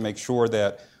changed to make sure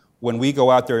that when we go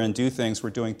out there and do things,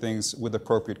 we're doing things with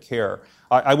appropriate care.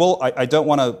 I don't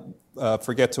want to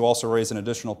forget to also raise an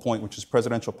additional point, which is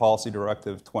Presidential Policy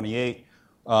Directive 28.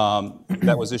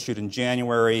 That was issued in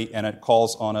January, and it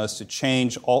calls on us to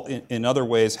change in other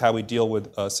ways how we deal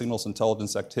with signals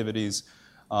intelligence activities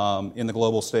in the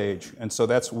global stage. And so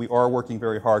we are working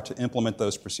very hard to implement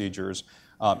those procedures.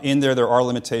 In there are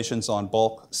limitations on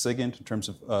bulk SIGINT in terms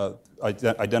of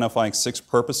identifying 6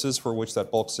 purposes for which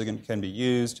that bulk SIGINT can be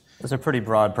used. Those are pretty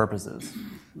broad purposes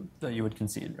that you would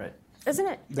concede, right? Isn't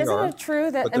it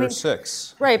true that but there are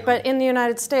 6. Right, but in the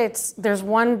United States, there's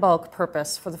one bulk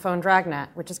purpose for the phone dragnet,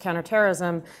 which is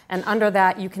counterterrorism, and under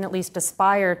that, you can at least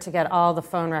aspire to get all the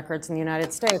phone records in the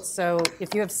United States. So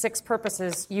if you have 6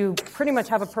 purposes, you pretty much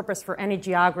have a purpose for any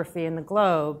geography in the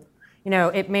globe.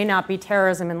 It may not be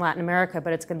terrorism in Latin America,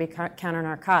 but it's going to be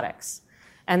counter-narcotics.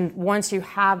 And once you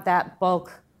have that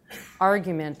bulk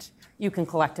argument, you can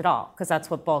collect it all, because that's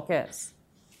what bulk is.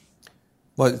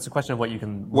 Well, it's a question of what you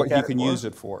can use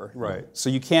it for, right? So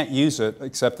you can't use it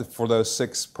except for those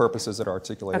 6 purposes that are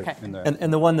articulated in there.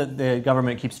 And the one that the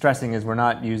government keeps stressing is we're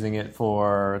not using it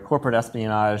for corporate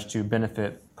espionage to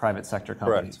benefit private sector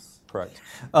companies. Correct.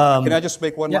 Can I just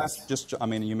make one last?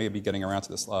 You may be getting around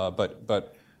to this,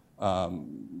 but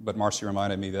Marcy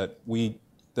reminded me that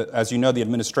as you know, the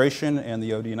administration and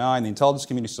the ODNI and the intelligence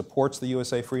community supports the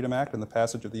USA Freedom Act and the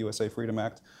passage of the USA Freedom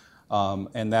Act.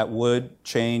 And that would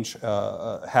change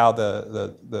how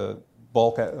the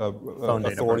bulk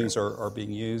authorities are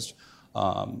being used,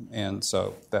 and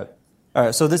so that. All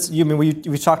right. So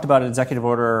we talked about Executive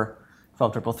Order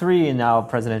 12333 and now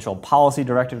Presidential Policy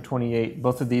Directive 28.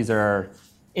 Both of these are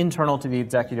internal to the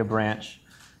executive branch.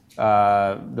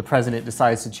 The president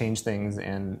decides to change things,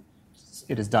 and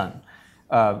it is done.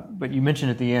 But you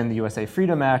mentioned at the end the USA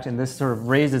Freedom Act, and this sort of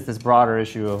raises this broader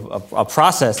issue of a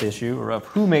process issue, or of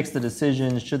who makes the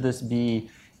decision. Should this be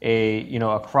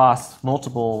across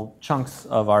multiple chunks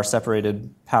of our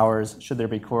separated powers? Should there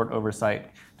be court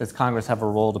oversight? Does Congress have a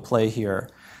role to play here?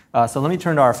 So let me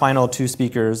turn to our final 2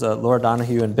 speakers, Laura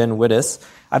Donahue and Ben Wittes.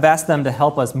 I've asked them to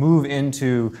help us move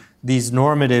into these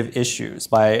normative issues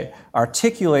by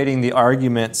articulating the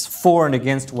arguments for and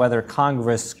against whether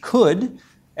Congress could,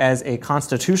 as a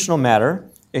constitutional matter,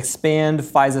 expand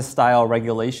FISA-style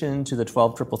regulation to the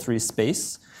 12333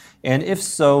 space, and if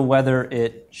so, whether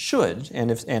it should,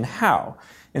 and how.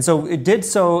 And so it did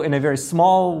so in a very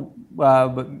small,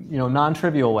 but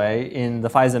non-trivial way in the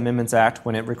FISA Amendments Act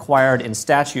when it required in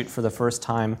statute for the first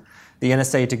time the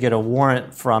NSA to get a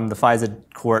warrant from the FISA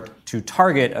court to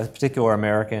target a particular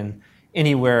American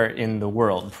anywhere in the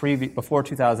world. Before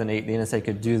 2008, the NSA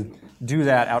could do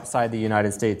that outside the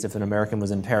United States if an American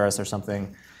was in Paris or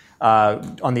something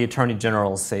on the Attorney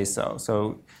General's say-so.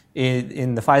 So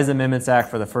in the FISA Amendments Act,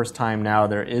 for the first time now,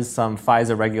 there is some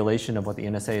FISA regulation of what the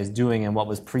NSA is doing and what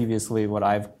was previously what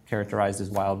I've characterized as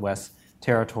Wild West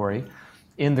territory.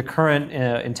 In the current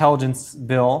intelligence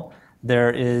bill,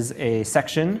 there is a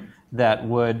section that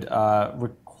would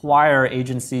require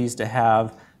agencies to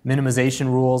have minimization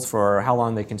rules for how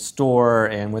long they can store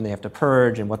and when they have to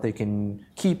purge and what they can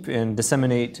keep and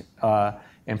disseminate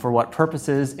and for what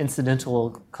purposes,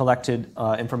 incidental collected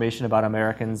information about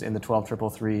Americans in the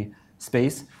 12333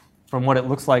 space. From what it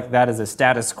looks like, that is a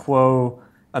status quo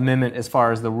amendment as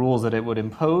far as the rules that it would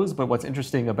impose, but what's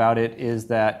interesting about it is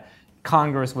that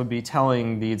Congress would be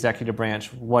telling the executive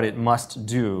branch what it must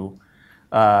do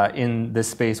in this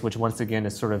space, which once again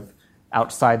is sort of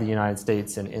outside the United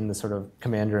States and in the sort of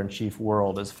commander-in-chief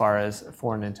world as far as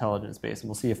foreign intelligence base. And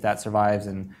we'll see if that survives.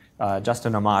 And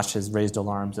Justin Amash has raised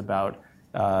alarms about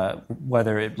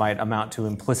whether it might amount to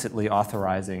implicitly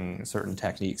authorizing certain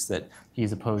techniques that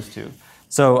he's opposed to.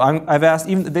 So I've asked,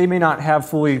 even they may not have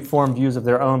fully formed views of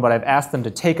their own, but I've asked them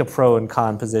to take a pro and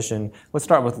con position. Let's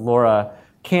start with Laura.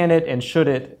 Can it and should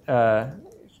it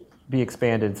be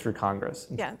expanded through Congress?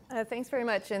 Yeah, thanks very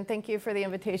much, and thank you for the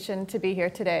invitation to be here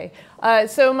today.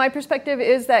 So my perspective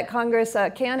is that Congress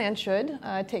can and should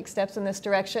take steps in this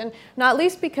direction, not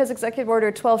least because Executive Order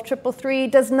 12333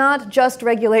 does not just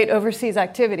regulate overseas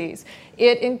activities.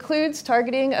 It includes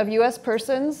targeting of U.S.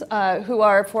 persons who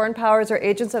are foreign powers or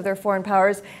agents of their foreign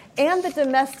powers, and the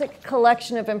domestic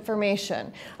collection of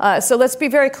information. So let's be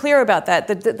very clear about that.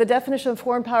 The definition of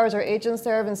foreign powers or agents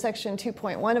thereof in Section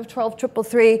 2.1 of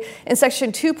 12333. In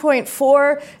Section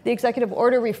 2.4, the executive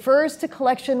order refers to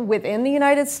collection within the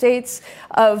United States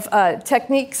of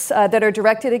techniques that are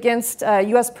directed against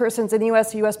U.S. persons in the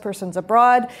U.S. persons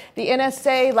abroad. The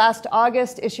NSA last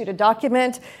August issued a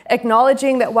document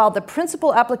acknowledging that while the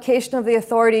principal application of the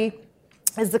authority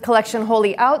is the collection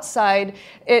wholly outside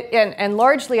and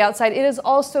largely outside, it is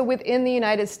also within the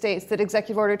United States that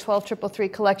Executive Order 12333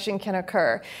 collection can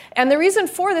occur. And the reason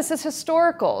for this is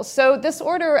historical. So this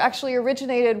order actually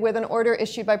originated with an order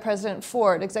issued by President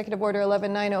Ford, Executive Order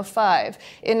 11905,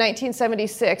 in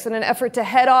 1976, in an effort to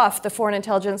head off the Foreign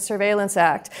Intelligence Surveillance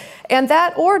Act. And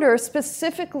that order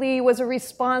specifically was a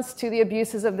response to the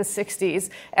abuses of the 60s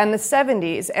and the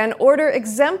 70s. And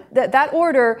that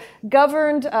order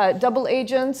governed double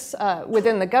agents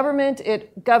within the government.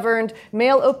 It governed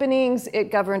mail openings.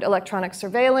 It governed electronic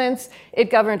surveillance. It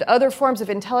governed other forms of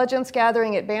intelligence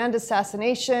gathering. It banned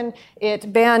assassination.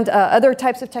 It banned other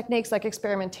types of techniques like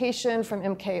experimentation from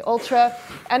MK Ultra.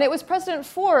 And it was President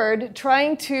Ford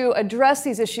trying to address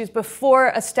these issues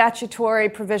before a statutory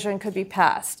provision could be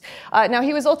passed. Now,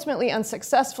 he was ultimately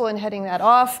unsuccessful in heading that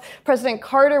off. President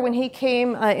Carter, when he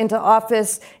came into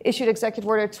office, issued Executive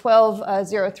Order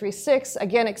 12036,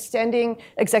 again extending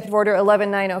Executive Order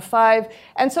 11905.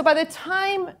 And so by the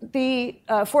time the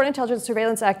Foreign Intelligence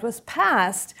Surveillance Act was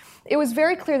passed, it was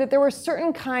very clear that there were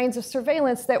certain kinds of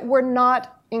surveillance that were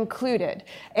not included.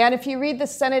 And if you read the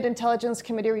Senate Intelligence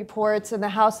Committee reports and the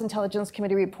House Intelligence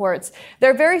Committee reports,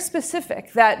 they're very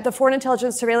specific that the Foreign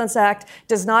Intelligence Surveillance Act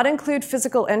does not include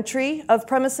physical entry of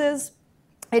premises.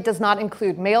 It does not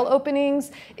include mail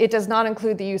openings. It does not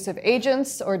include the use of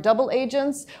agents or double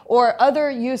agents or other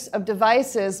use of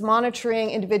devices monitoring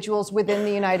individuals within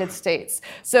the United States.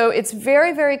 So it's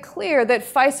very, very clear that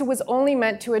FISA was only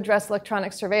meant to address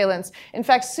electronic surveillance. In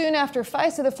fact, soon after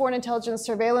FISA, the Foreign Intelligence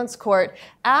Surveillance Court,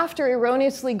 after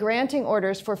erroneously granting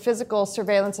orders for physical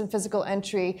surveillance and physical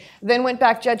entry, then went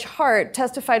back. Judge Hart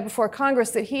testified before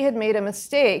Congress that he had made a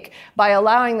mistake by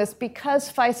allowing this because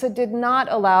FISA did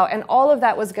not allow, and all of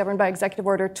that was governed by Executive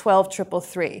Order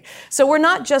 12333. So we're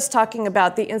not just talking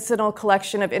about the incidental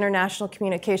collection of international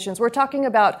communications. We're talking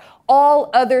about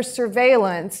all other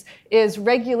surveillance is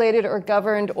regulated or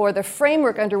governed, or the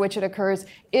framework under which it occurs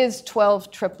is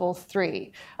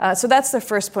 12333. So that's the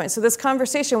first point. So this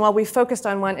conversation, while we focused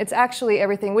on one, it's actually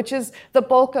everything, which is the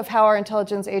bulk of how our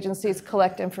intelligence agencies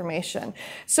collect information.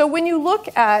 So when you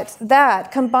look at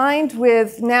that, combined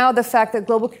with now the fact that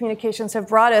global communications have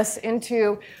brought us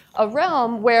into a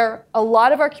realm where a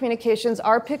lot of our communications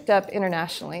are picked up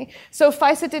internationally. So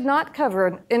FISA did not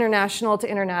cover international to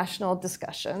international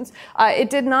discussions. It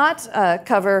did not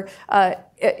cover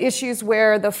issues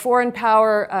where the foreign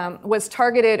power was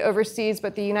targeted overseas,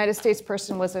 but the United States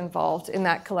person was involved in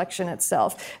that collection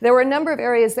itself. There were a number of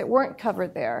areas that weren't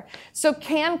covered there. So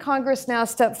can Congress now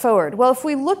step forward? Well, if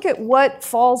we look at what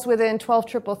falls within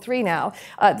 12333 now,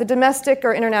 the domestic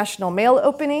or international mail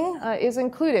opening is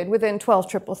included within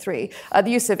 12333. The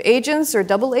use of agents or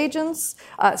double agents,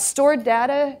 stored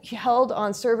data held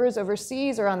on servers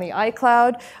overseas or on the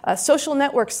iCloud, social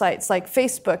network sites like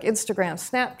Facebook, Instagram,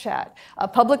 Snapchat,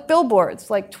 public billboards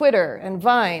like Twitter and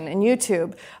Vine and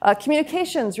YouTube,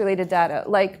 communications-related data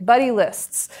like buddy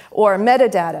lists or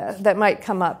metadata that might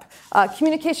come up,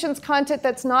 communications content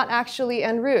that's not actually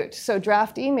en route, so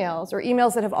draft emails or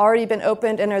emails that have already been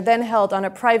opened and are then held on a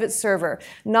private server,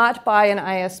 not by an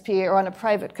ISP or on a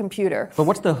private computer. But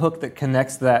what's the hook that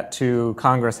connects that to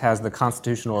Congress has the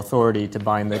constitutional authority to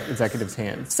bind the executive's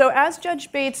hands? So as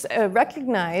Judge Bates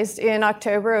recognized in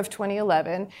October of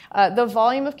 2011, the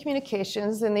volume of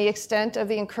communications and the extent of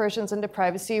the incursions into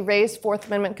privacy raised Fourth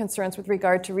Amendment concerns with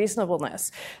regard to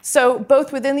reasonableness. So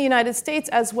both within the United States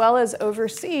as well as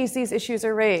overseas, these issues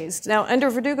are raised. Now, under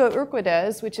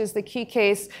Verdugo-Urquidez, which is the key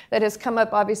case that has come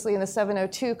up obviously in the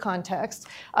 702 context,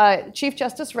 Chief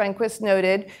Justice Rehnquist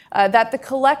noted that the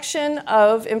collection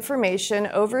of information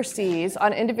overseas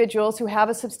on individuals who have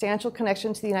a substantial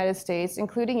connection to the United States,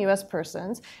 including U.S.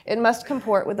 persons, it must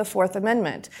comport with the Fourth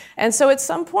Amendment. And so at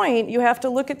some point, you have to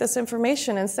look at this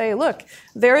information and say, look,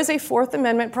 there is a Fourth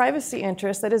Amendment privacy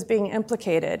interest that is being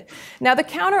implicated. Now, the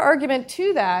counter-argument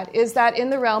to that is that in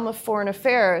the realm of foreign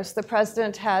affairs, the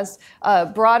president has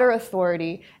broader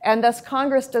authority, and thus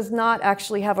Congress does not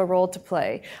actually have a role to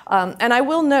play. And I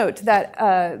will note that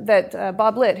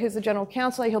Bob Litt, who's the general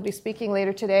counsel, he'll be speaking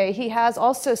later today, he has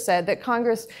also said that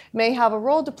Congress may have a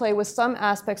role to play with some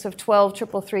aspects of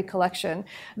 12333 collection.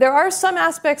 There are some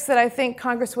aspects that I think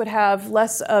Congress would have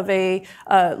less of a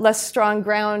less strong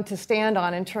ground to stand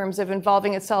on in terms of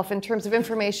involving itself, in terms of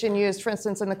information used, for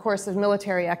instance, in the course of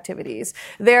military activities.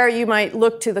 There you might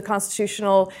look to the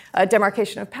constitutional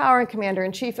demarcation of power and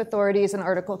commander-in-chief authorities in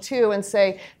Article 2 and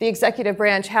say the executive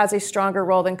branch has a stronger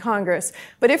role than Congress.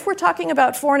 But if we're talking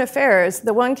about foreign affairs,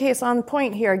 the one case on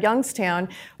point here, Youngstown,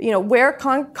 where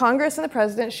Congress and the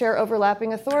president share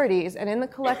overlapping authorities, and in the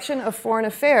collection of foreign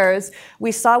affairs,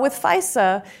 we saw with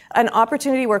FISA an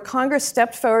opportunity where Congress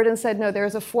stepped forward and said, no, there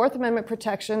is a Fourth Amendment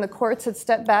protection. The courts had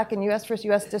stepped back in U.S. versus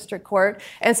U.S. District Court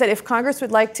and said if Congress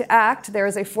would like to act, there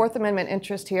is a Fourth Amendment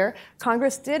interest here.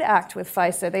 Congress did act with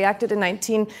FISA. They acted in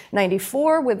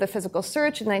 1994 with the physical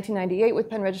search, in 1998 with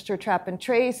pen register trap and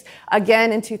trace,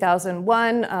 again in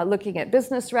 2001 looking at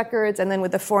business records, and then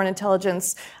with the Foreign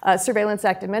Intelligence Surveillance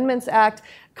Act Amendments Act.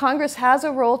 Congress has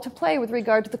a role to play with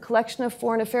regard to the collection of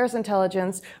foreign affairs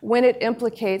intelligence when it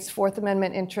implicates Fourth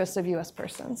Amendment interests of U.S.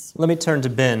 persons. Let me turn to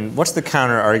Ben. What's the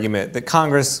counter argument that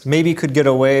Congress maybe could get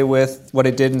away with what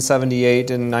it did in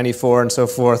 78 and 94 and so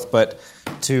forth, but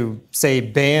to, say,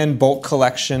 ban bulk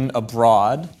collection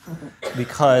abroad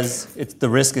because the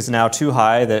risk is now too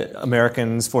high that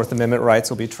Americans' Fourth Amendment rights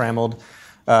will be trammeled,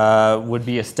 would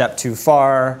be a step too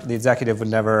far. The executive would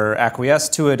never acquiesce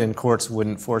to it, and courts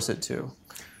wouldn't force it to.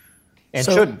 And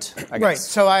shouldn't, I guess. Right.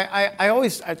 So I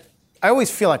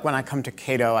always feel like when I come to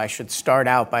Cato, I should start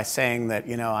out by saying that,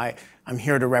 I'm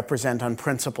here to represent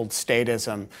unprincipled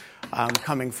statism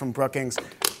coming from Brookings.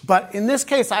 But in this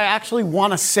case, I actually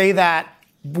want to say that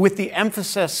with the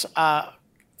emphasis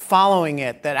following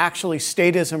it, that actually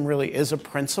statism really is a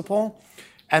principle.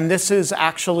 And this is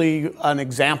actually an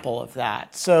example of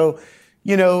that. So,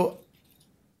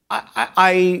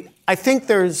 I think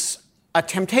there's a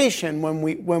temptation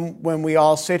when we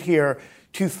all sit here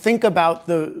to think about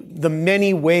the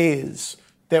many ways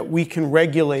that we can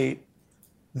regulate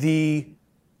the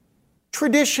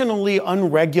traditionally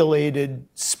unregulated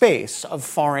space of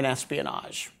foreign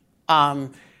espionage.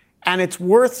 And it's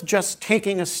worth just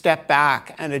taking a step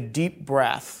back and a deep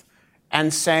breath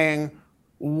and saying,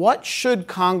 what should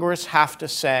Congress have to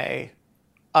say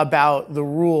about the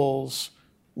rules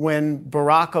when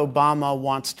Barack Obama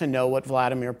wants to know what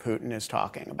Vladimir Putin is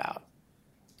talking about?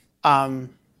 And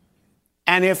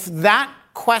if that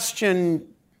question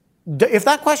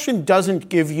doesn't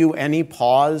give you any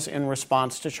pause in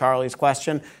response to Charlie's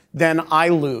question, then I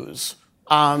lose.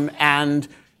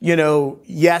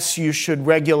 Yes, you should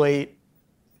regulate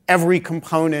every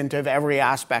component of every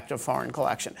aspect of foreign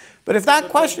collection. But if that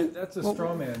question... That's a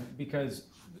straw man, because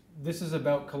this is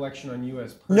about collection on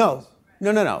U.S. persons.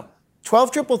 No.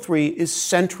 12333 is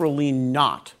centrally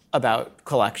not about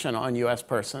collection on U.S.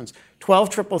 persons.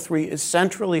 12333 is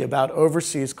centrally about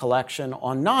overseas collection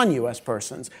on non-U.S.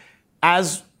 persons.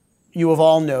 As you have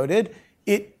all noted,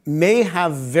 it may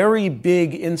have very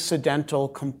big incidental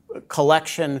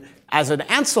collection as an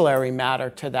ancillary matter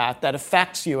to that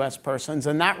affects U.S. persons,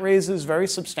 and that raises very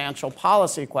substantial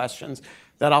policy questions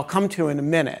that I'll come to in a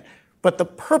minute. But the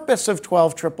purpose of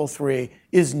 12333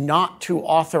 is not to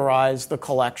authorize the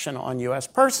collection on U.S.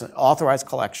 persons, authorize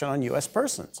collection on U.S.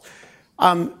 persons.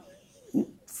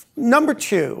 Number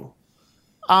two,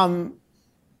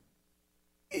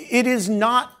 it is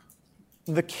not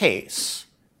the case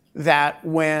that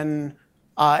when,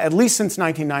 at least since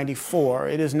 1994,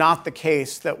 it is not the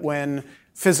case that when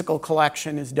physical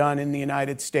collection is done in the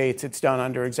United States, it's done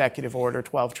under Executive Order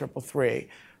 12333.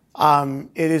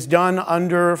 It is done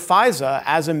under FISA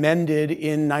as amended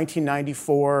in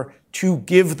 1994 to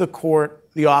give the court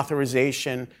the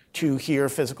authorization to hear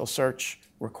physical search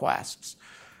requests.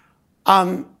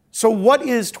 So what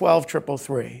is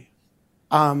 12333?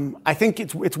 I think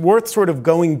it's worth sort of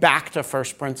going back to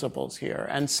first principles here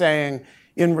and saying,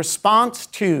 in response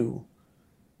to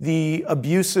the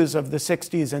abuses of the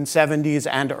 60s and 70s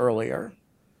and earlier,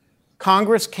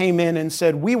 Congress came in and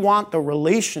said, we want the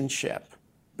relationship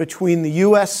between the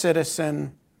U.S.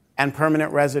 citizen and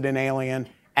permanent resident alien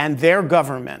and their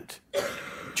government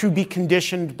to be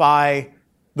conditioned by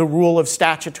the rule of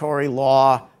statutory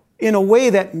law in a way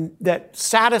that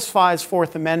satisfies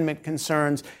Fourth Amendment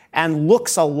concerns and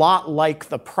looks a lot like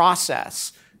the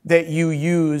process that you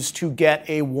use to get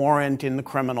a warrant in the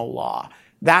criminal law.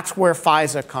 That's where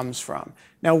FISA comes from.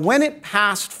 Now, when it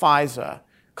passed FISA,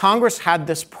 Congress had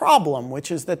this problem, which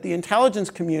is that the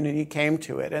intelligence community came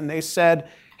to it and they said,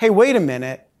 hey, wait a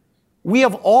minute, we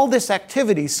have all this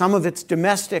activity, some of it's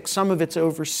domestic, some of it's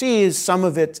overseas, some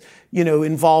of it,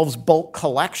 involves bulk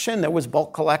collection. There was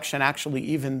bulk collection actually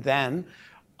even then.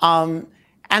 And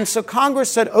so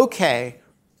Congress said, okay,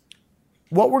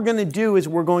 what we're going to do is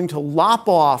we're going to lop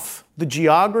off the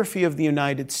geography of the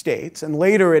United States, and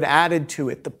later it added to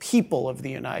it the people of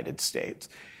the United States,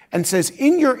 and says,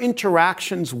 in your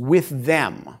interactions with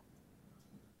them,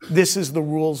 this is the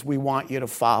rules we want you to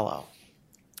follow.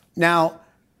 Now,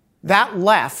 that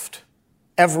left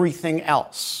everything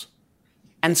else.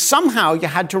 And somehow you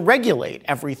had to regulate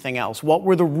everything else. What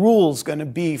were the rules going to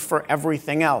be for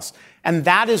everything else? And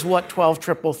that is what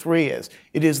 12333 is.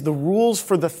 It is the rules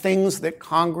for the things that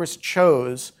Congress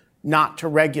chose not to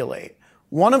regulate.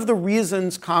 One of the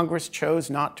reasons Congress chose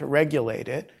not to regulate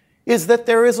it is that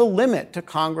there is a limit to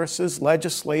Congress's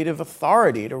legislative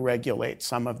authority to regulate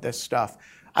some of this stuff.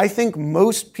 I think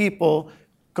most people,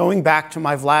 going back to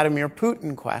my Vladimir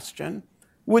Putin question,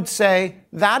 would say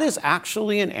that is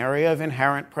actually an area of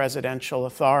inherent presidential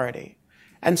authority.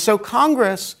 And so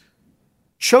Congress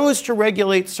chose to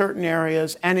regulate certain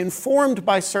areas and, informed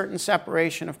by certain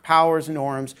separation of powers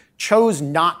norms, chose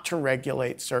not to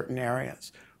regulate certain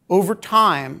areas. Over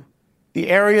time, the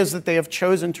areas that they have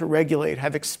chosen to regulate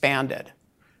have expanded.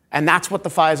 And that's what the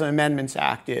FISA Amendments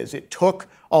Act is. It took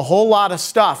a whole lot of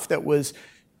stuff that was,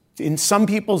 in some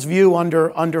people's view,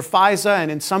 under FISA, and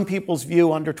in some people's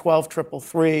view, under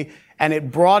 12333, and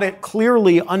it brought it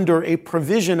clearly under a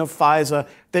provision of FISA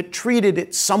that treated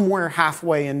it somewhere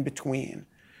halfway in between.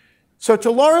 So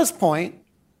to Laura's point,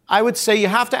 I would say you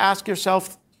have to ask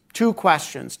yourself two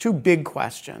questions, two big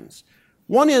questions.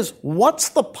 One is, what's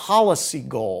the policy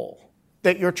goal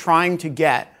that you're trying to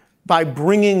get by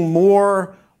bringing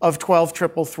more of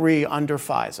 12333 under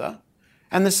FISA?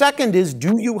 And the second is,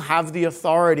 do you have the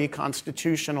authority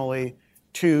constitutionally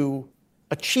to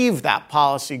achieve that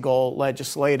policy goal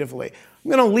legislatively? I'm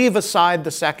going to leave aside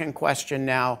the second question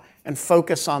now and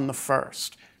focus on the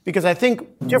first, because I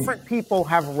think different people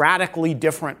have radically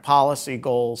different policy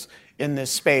goals in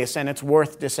this space, and it's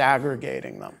worth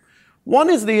disaggregating them. One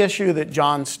is the issue that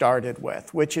John started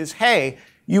with, which is, hey,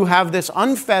 you have this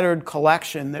unfettered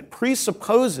collection that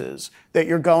presupposes that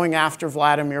you're going after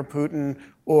Vladimir Putin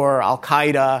or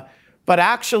Al-Qaeda, but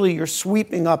actually you're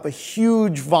sweeping up a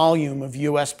huge volume of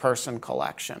U.S. person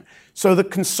collection. So the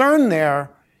concern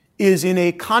there is, in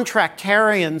a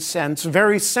contractarian sense,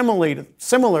 very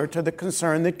similar to the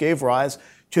concern that gave rise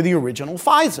to the original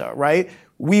FISA, right?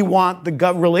 We want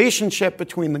the relationship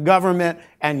between the government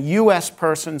and U.S.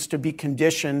 persons to be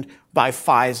conditioned by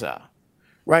FISA,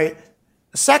 right?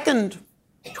 The second,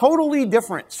 totally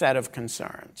different set of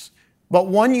concerns, but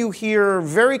one you hear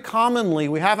very commonly.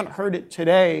 We haven't heard it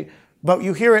today, but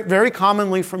you hear it very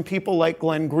commonly from people like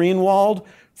Glenn Greenwald,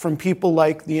 from people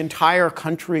like the entire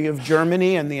country of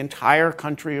Germany and the entire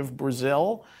country of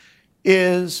Brazil,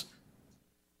 is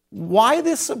why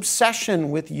this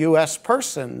obsession with U.S.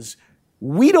 persons?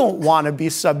 We don't want to be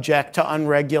subject to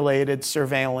unregulated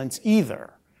surveillance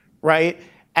either, right?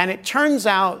 And it turns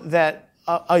out that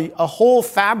a whole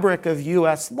fabric of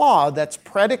U.S. law that's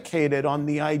predicated on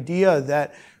the idea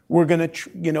that we're going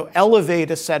to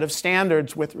elevate a set of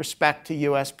standards with respect to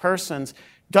U.S. persons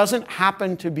doesn't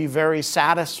happen to be very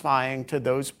satisfying to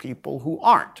those people who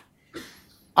aren't.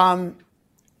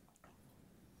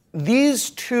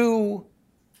 These two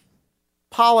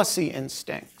policy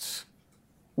instincts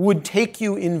would take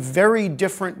you in very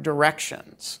different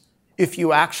directions if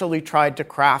you actually tried to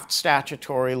craft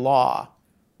statutory law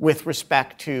with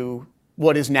respect to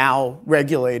what is now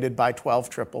regulated by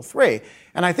 12333.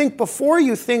 And I think before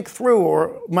you think through,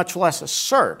 or much less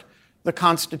assert, the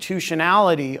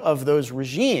constitutionality of those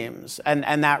regimes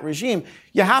and that regime,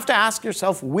 you have to ask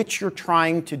yourself which you're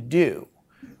trying to do.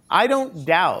 I don't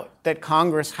doubt that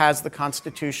Congress has the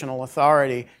constitutional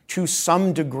authority to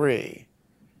some degree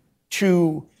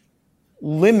to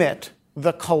limit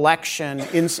the collection,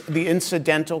 the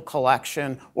incidental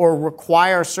collection, or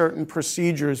require certain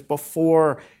procedures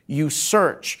before you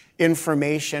search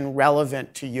information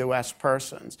relevant to U.S.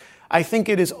 persons. I think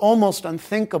it is almost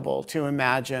unthinkable to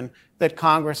imagine that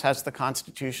Congress has the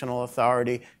constitutional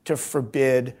authority to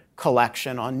forbid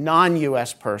collection on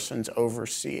non-U.S. persons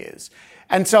overseas.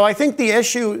 And so I think the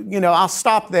issue, I'll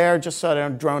stop there just so I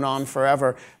don't drone on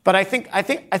forever. But I think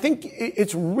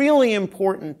it's really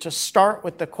important to start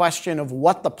with the question of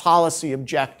what the policy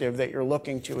objective that you're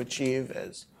looking to achieve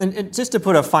is. And just to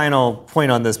put a final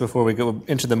point on this before we go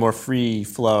into the more free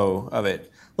flow of it,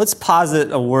 let's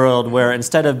posit a world where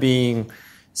instead of being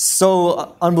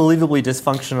so unbelievably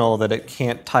dysfunctional that it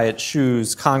can't tie its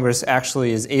shoes, Congress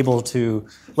actually is able to,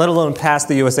 let alone pass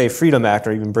the USA Freedom Act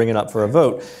or even bring it up for a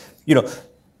vote,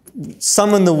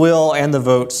 summon the will and the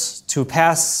votes to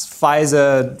pass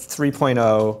FISA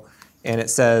 3.0, and it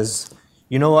says,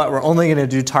 you know what, we're only going to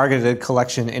do targeted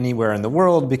collection anywhere in the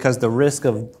world because the risk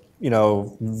of,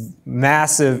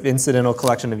 massive incidental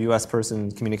collection of U.S.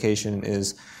 person communication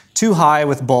is too high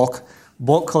with bulk.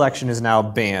 Bulk collection is now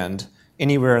banned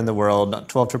anywhere in the world.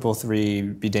 12333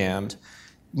 be damned.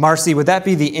 Marcy, would that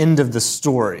be the end of the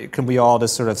story? Could we all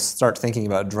just sort of start thinking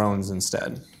about drones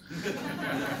instead?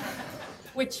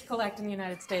 Which collect in the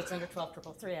United States under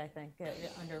 12333, I think,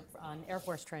 on Air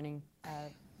Force training,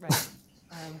 right?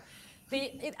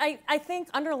 I think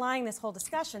underlying this whole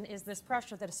discussion is this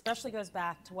pressure that especially goes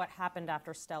back to what happened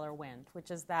after Stellar Wind, which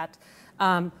is that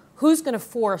who's going to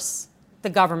force the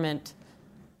government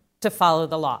to follow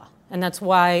the law? And that's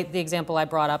why the example I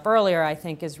brought up earlier, I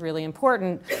think, is really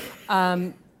important.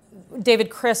 David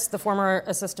Criss, the former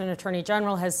Assistant Attorney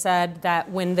General, has said that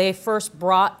when they first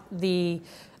brought the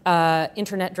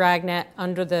Internet Dragnet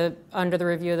under the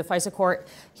review of the FISA court,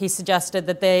 he suggested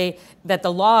that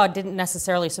the law didn't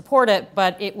necessarily support it,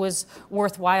 but it was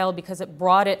worthwhile because it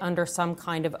brought it under some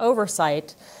kind of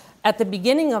oversight. At the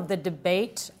beginning of the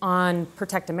debate on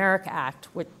Protect America Act,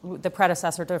 the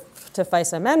predecessor to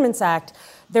FISA Amendments Act,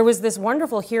 there was this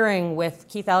wonderful hearing with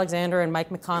Keith Alexander and Mike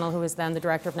McConnell, who was then the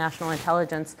Director of National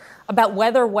Intelligence, about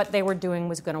whether what they were doing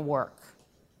was going to work.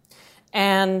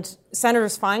 And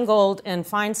Senators Feingold and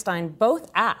Feinstein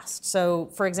both asked. So,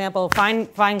 for example,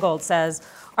 Feingold says,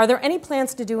 are there any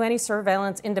plans to do any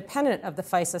surveillance independent of the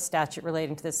FISA statute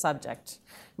relating to this subject?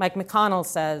 Mike McConnell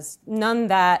says, none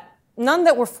that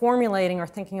we're formulating or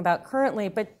thinking about currently,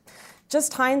 but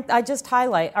I just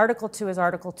highlight Article 2 is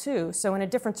Article 2, so in a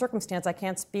different circumstance, I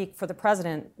can't speak for the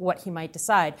president what he might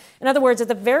decide. In other words, at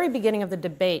the very beginning of the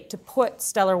debate, to put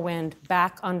Stellar Wind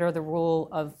back under the rule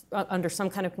of, under some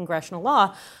kind of congressional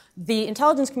law, the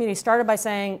intelligence community started by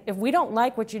saying, if we don't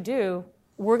like what you do,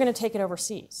 we're going to take it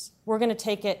overseas. We're going to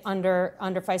take it under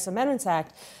FISA Amendments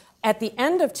Act. At the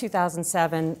end of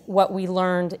 2007, what we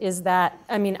learned is that,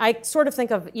 I sort of think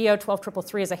of EO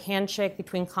 12333 as a handshake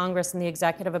between Congress and the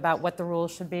executive about what the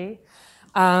rules should be.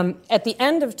 At the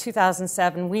end of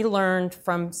 2007, we learned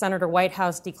from Senator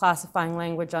Whitehouse declassifying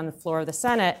language on the floor of the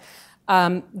Senate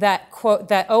that, quote,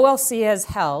 that OLC has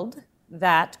held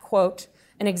that, quote,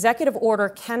 an executive order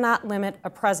cannot limit a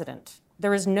president.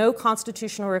 There is no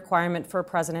constitutional requirement for a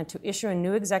president to issue a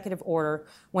new executive order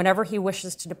whenever he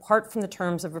wishes to depart from the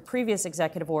terms of a previous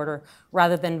executive order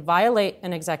rather than violate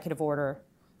an executive order.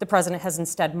 The president has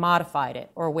instead modified it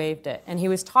or waived it. And he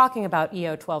was talking about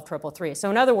EO 12333.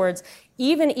 So in other words,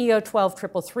 even EO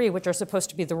 12333, which are supposed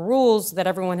to be the rules that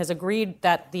everyone has agreed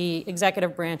that the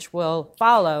executive branch will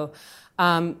follow,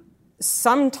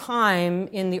 sometime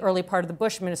in the early part of the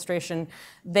Bush administration,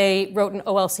 they wrote an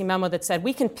OLC memo that said,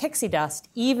 we can pixie dust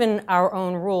even our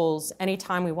own rules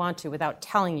anytime we want to without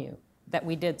telling you that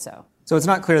we did so. So it's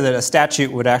not clear that a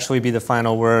statute would actually be the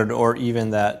final word or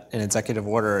even that an executive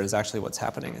order is actually what's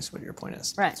happening, is what your point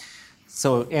is. Right.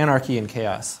 So anarchy and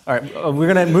chaos. All right,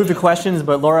 we're going to move to questions,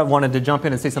 but Laura wanted to jump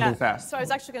in and say something fast. So I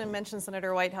was actually going to mention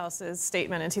Senator Whitehouse's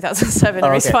statement in 2007 in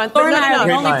okay. response. Laura and I are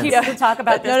the only minds. people to talk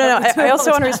about this. No. but I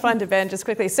also want to respond to Ben just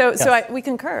quickly. So Yes. we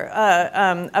concur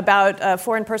about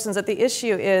foreign persons that the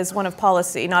issue is one of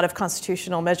policy, not of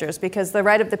constitutional measures, because the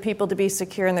right of the people to be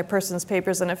secure in their persons,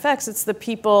 papers, and effects, it's the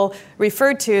people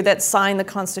referred to that sign the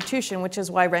Constitution, which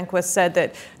is why Rehnquist said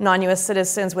that non-U.S.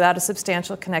 citizens without a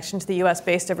substantial connection to the U.S.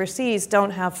 based overseas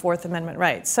don't have Fourth Amendment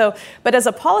rights. So, but as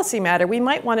a policy matter, we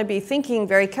might want to be thinking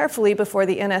very carefully before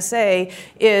the NSA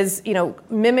is,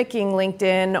 mimicking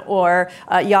LinkedIn or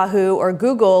Yahoo or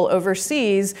Google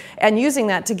overseas and using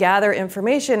that to gather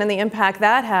information and the impact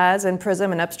that has and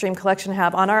PRISM and upstream collection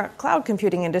have on our cloud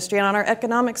computing industry and on our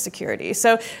economic security.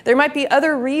 So there might be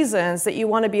other reasons that you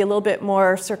want to be a little bit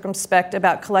more circumspect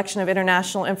about collection of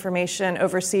international information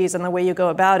overseas and the way you go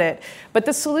about it. But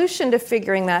the solution to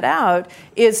figuring that out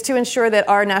is to ensure that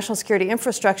our national security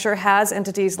infrastructure has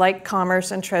entities like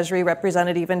Commerce and Treasury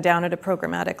represented even down at a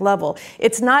programmatic level.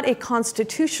 It's not a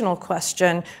constitutional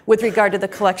question with regard to the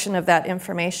collection of that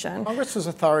information. Congress's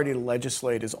authority to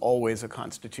legislate is always a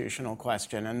constitutional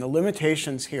question, and the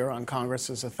limitations here on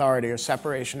Congress's authority are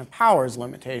separation of powers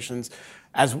limitations.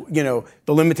 As you know,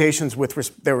 the limitations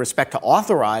with their respect to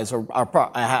authorize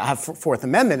have Fourth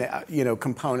Amendment,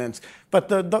 components. But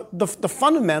the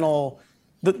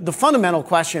fundamental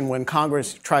question when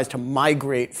Congress tries to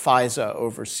migrate FISA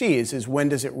overseas is when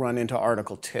does it run into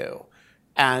Article 2?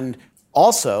 And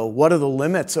also, what are the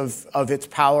limits of its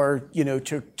power,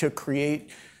 to create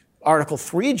Article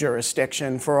 3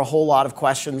 jurisdiction for a whole lot of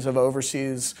questions of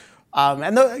overseas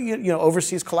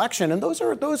overseas collection, and those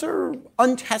are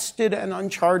untested and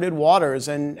uncharted waters,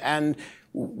 and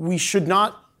we should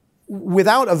not,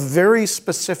 without a very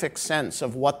specific sense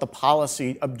of what the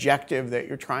policy objective that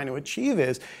you're trying to achieve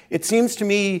is, it seems to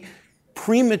me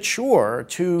premature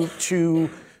to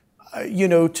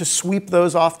sweep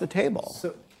those off the table.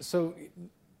 So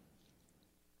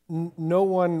no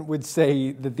one would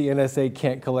say that the NSA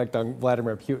can't collect on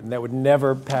Vladimir Putin. That would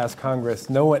never pass Congress.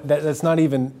 No one. That's not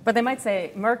even. But they might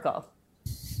say Merkel.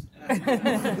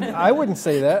 I wouldn't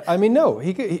say that. I mean, no.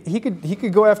 He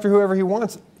could go after whoever he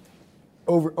wants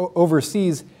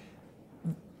overseas.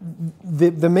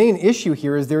 The main issue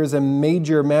here is there is a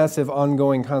major, massive,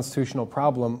 ongoing constitutional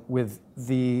problem with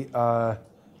the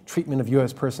treatment of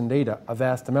U.S. person data, a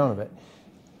vast amount of it.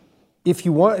 If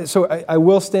you want, so I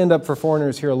will stand up for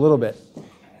foreigners here a little bit.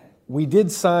 We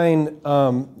did sign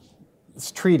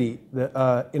this treaty,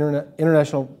 the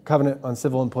International Covenant on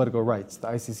Civil and Political Rights, the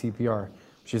ICCPR,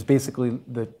 which is basically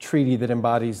the treaty that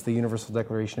embodies the Universal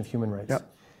Declaration of Human Rights.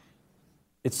 Yep.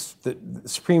 It's the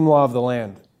supreme law of the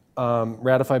land,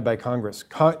 ratified by Congress.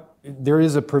 There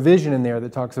is a provision in there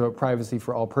that talks about privacy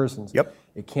for all persons. Yep.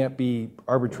 It can't be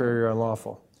arbitrary or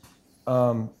unlawful.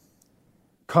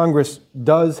 Congress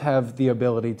does have the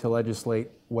ability to legislate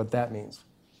what that means.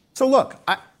 So look,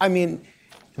 I mean,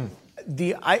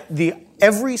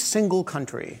 every single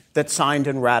country that signed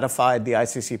and ratified the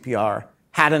ICCPR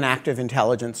had an active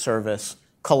intelligence service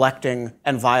collecting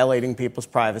and violating people's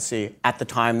privacy at the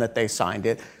time that they signed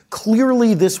it.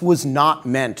 Clearly, this was not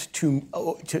meant to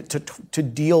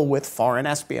deal with foreign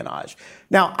espionage.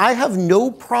 Now, I have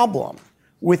no problem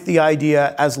with the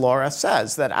idea, as Laura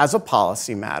says, that as a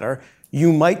policy matter,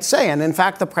 you might say, and in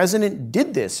fact, the president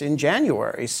did this in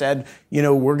January, said,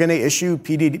 we're going to issue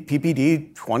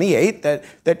PPD 28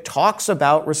 that talks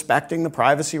about respecting the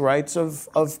privacy rights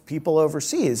of people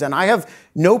overseas. And I have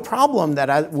no problem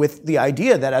with the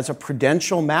idea that as a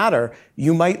prudential matter,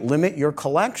 you might limit your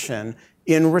collection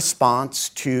in response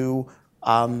to,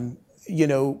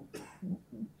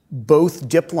 both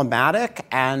diplomatic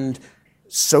and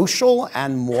social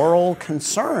and moral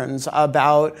concerns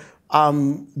about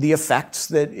the effects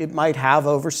that it might have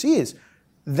overseas.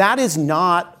 That is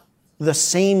not the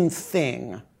same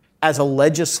thing as a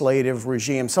legislative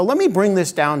regime. So let me bring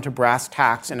this down to brass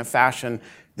tacks in a fashion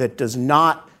that does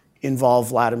not involve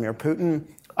Vladimir Putin,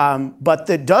 but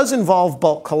that does involve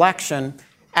bulk collection,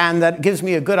 and that gives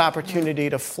me a good opportunity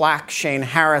to flack Shane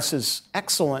Harris's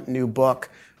excellent new book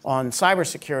on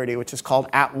cybersecurity, which is called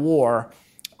At War.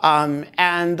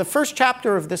 And the first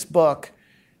chapter of this book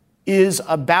is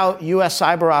about U.S.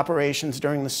 cyber operations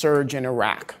during the surge in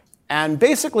Iraq. And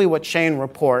basically what Shane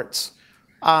reports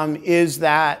is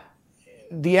that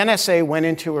the NSA went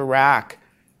into Iraq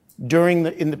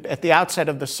at the outset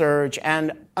of the surge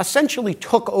and essentially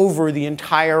took over the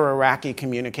entire Iraqi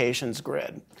communications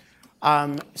grid,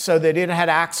 so that it had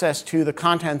access to the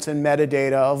contents and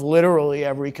metadata of literally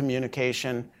every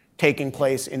communication taking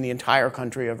place in the entire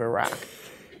country of Iraq.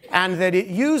 And that it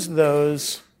used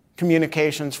those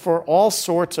communications for all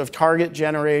sorts of target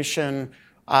generation,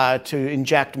 to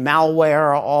inject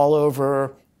malware all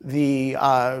over the,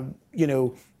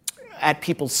 at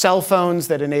people's cell phones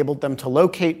that enabled them to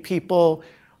locate people.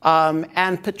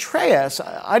 And Petraeus,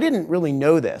 I didn't really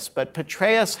know this, but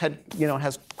Petraeus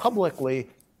has publicly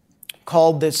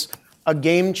called this a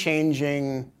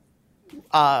game-changing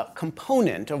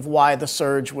component of why the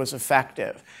surge was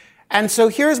effective. And so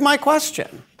here's my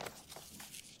question.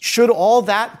 Should all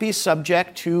that be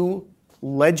subject to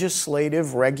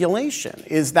legislative regulation?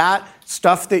 Is that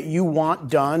stuff that you want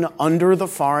done under the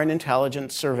Foreign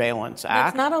Intelligence Surveillance Act?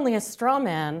 It's not only a straw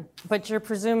man, but you're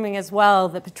presuming as well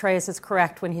that Petraeus is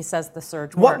correct when he says the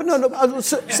surge works.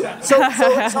 So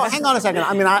hang on a second.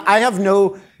 I mean, I have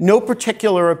no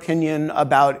particular opinion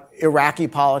about Iraqi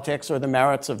politics or the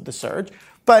merits of the surge,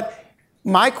 but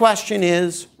my question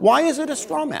is, why is it a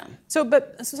straw man? So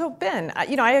Ben,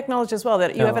 I acknowledge as well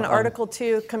that you have an Article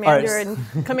 2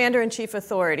 commander-in-chief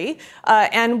authority,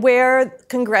 and where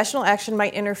congressional action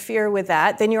might interfere with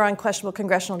that, then you're on questionable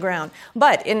congressional ground.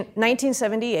 But in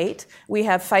 1978, we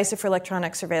have FISA for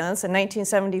electronic surveillance. In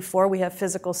 1974, we have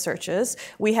physical searches.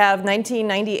 We have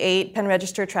 1998 pen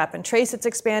register, trap and trace. It's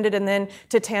expanded, and then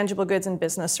to tangible goods and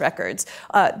business records.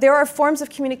 There are forms of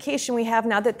communication we have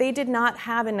now that they did not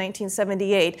have in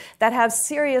 1978 that have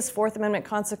serious Fourth Amendment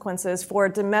consequences for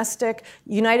domestic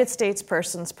United States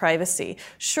persons' privacy.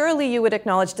 Surely you would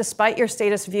acknowledge, despite your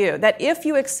status view, that if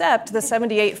you accept the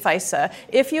 78 FISA,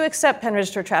 if you accept pen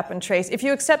register, trap and trace, if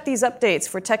you accept these updates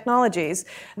for technologies,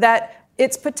 that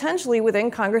it's potentially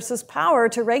within Congress's power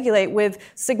to regulate with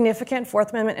significant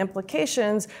Fourth Amendment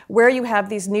implications where you have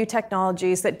these new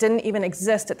technologies that didn't even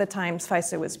exist at the time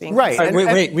FISA was being Right.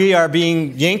 Wait, we are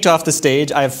being yanked off the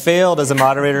stage. I have failed as a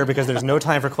moderator because there's no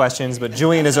time for questions, but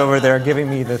Julian is over there giving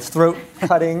me the throat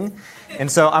cutting. And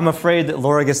so I'm afraid that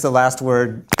Laura gets the last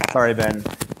word. Sorry, Ben.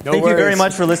 Thank you very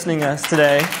much for listening to us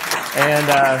today, and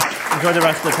enjoy the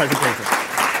rest of the presentation.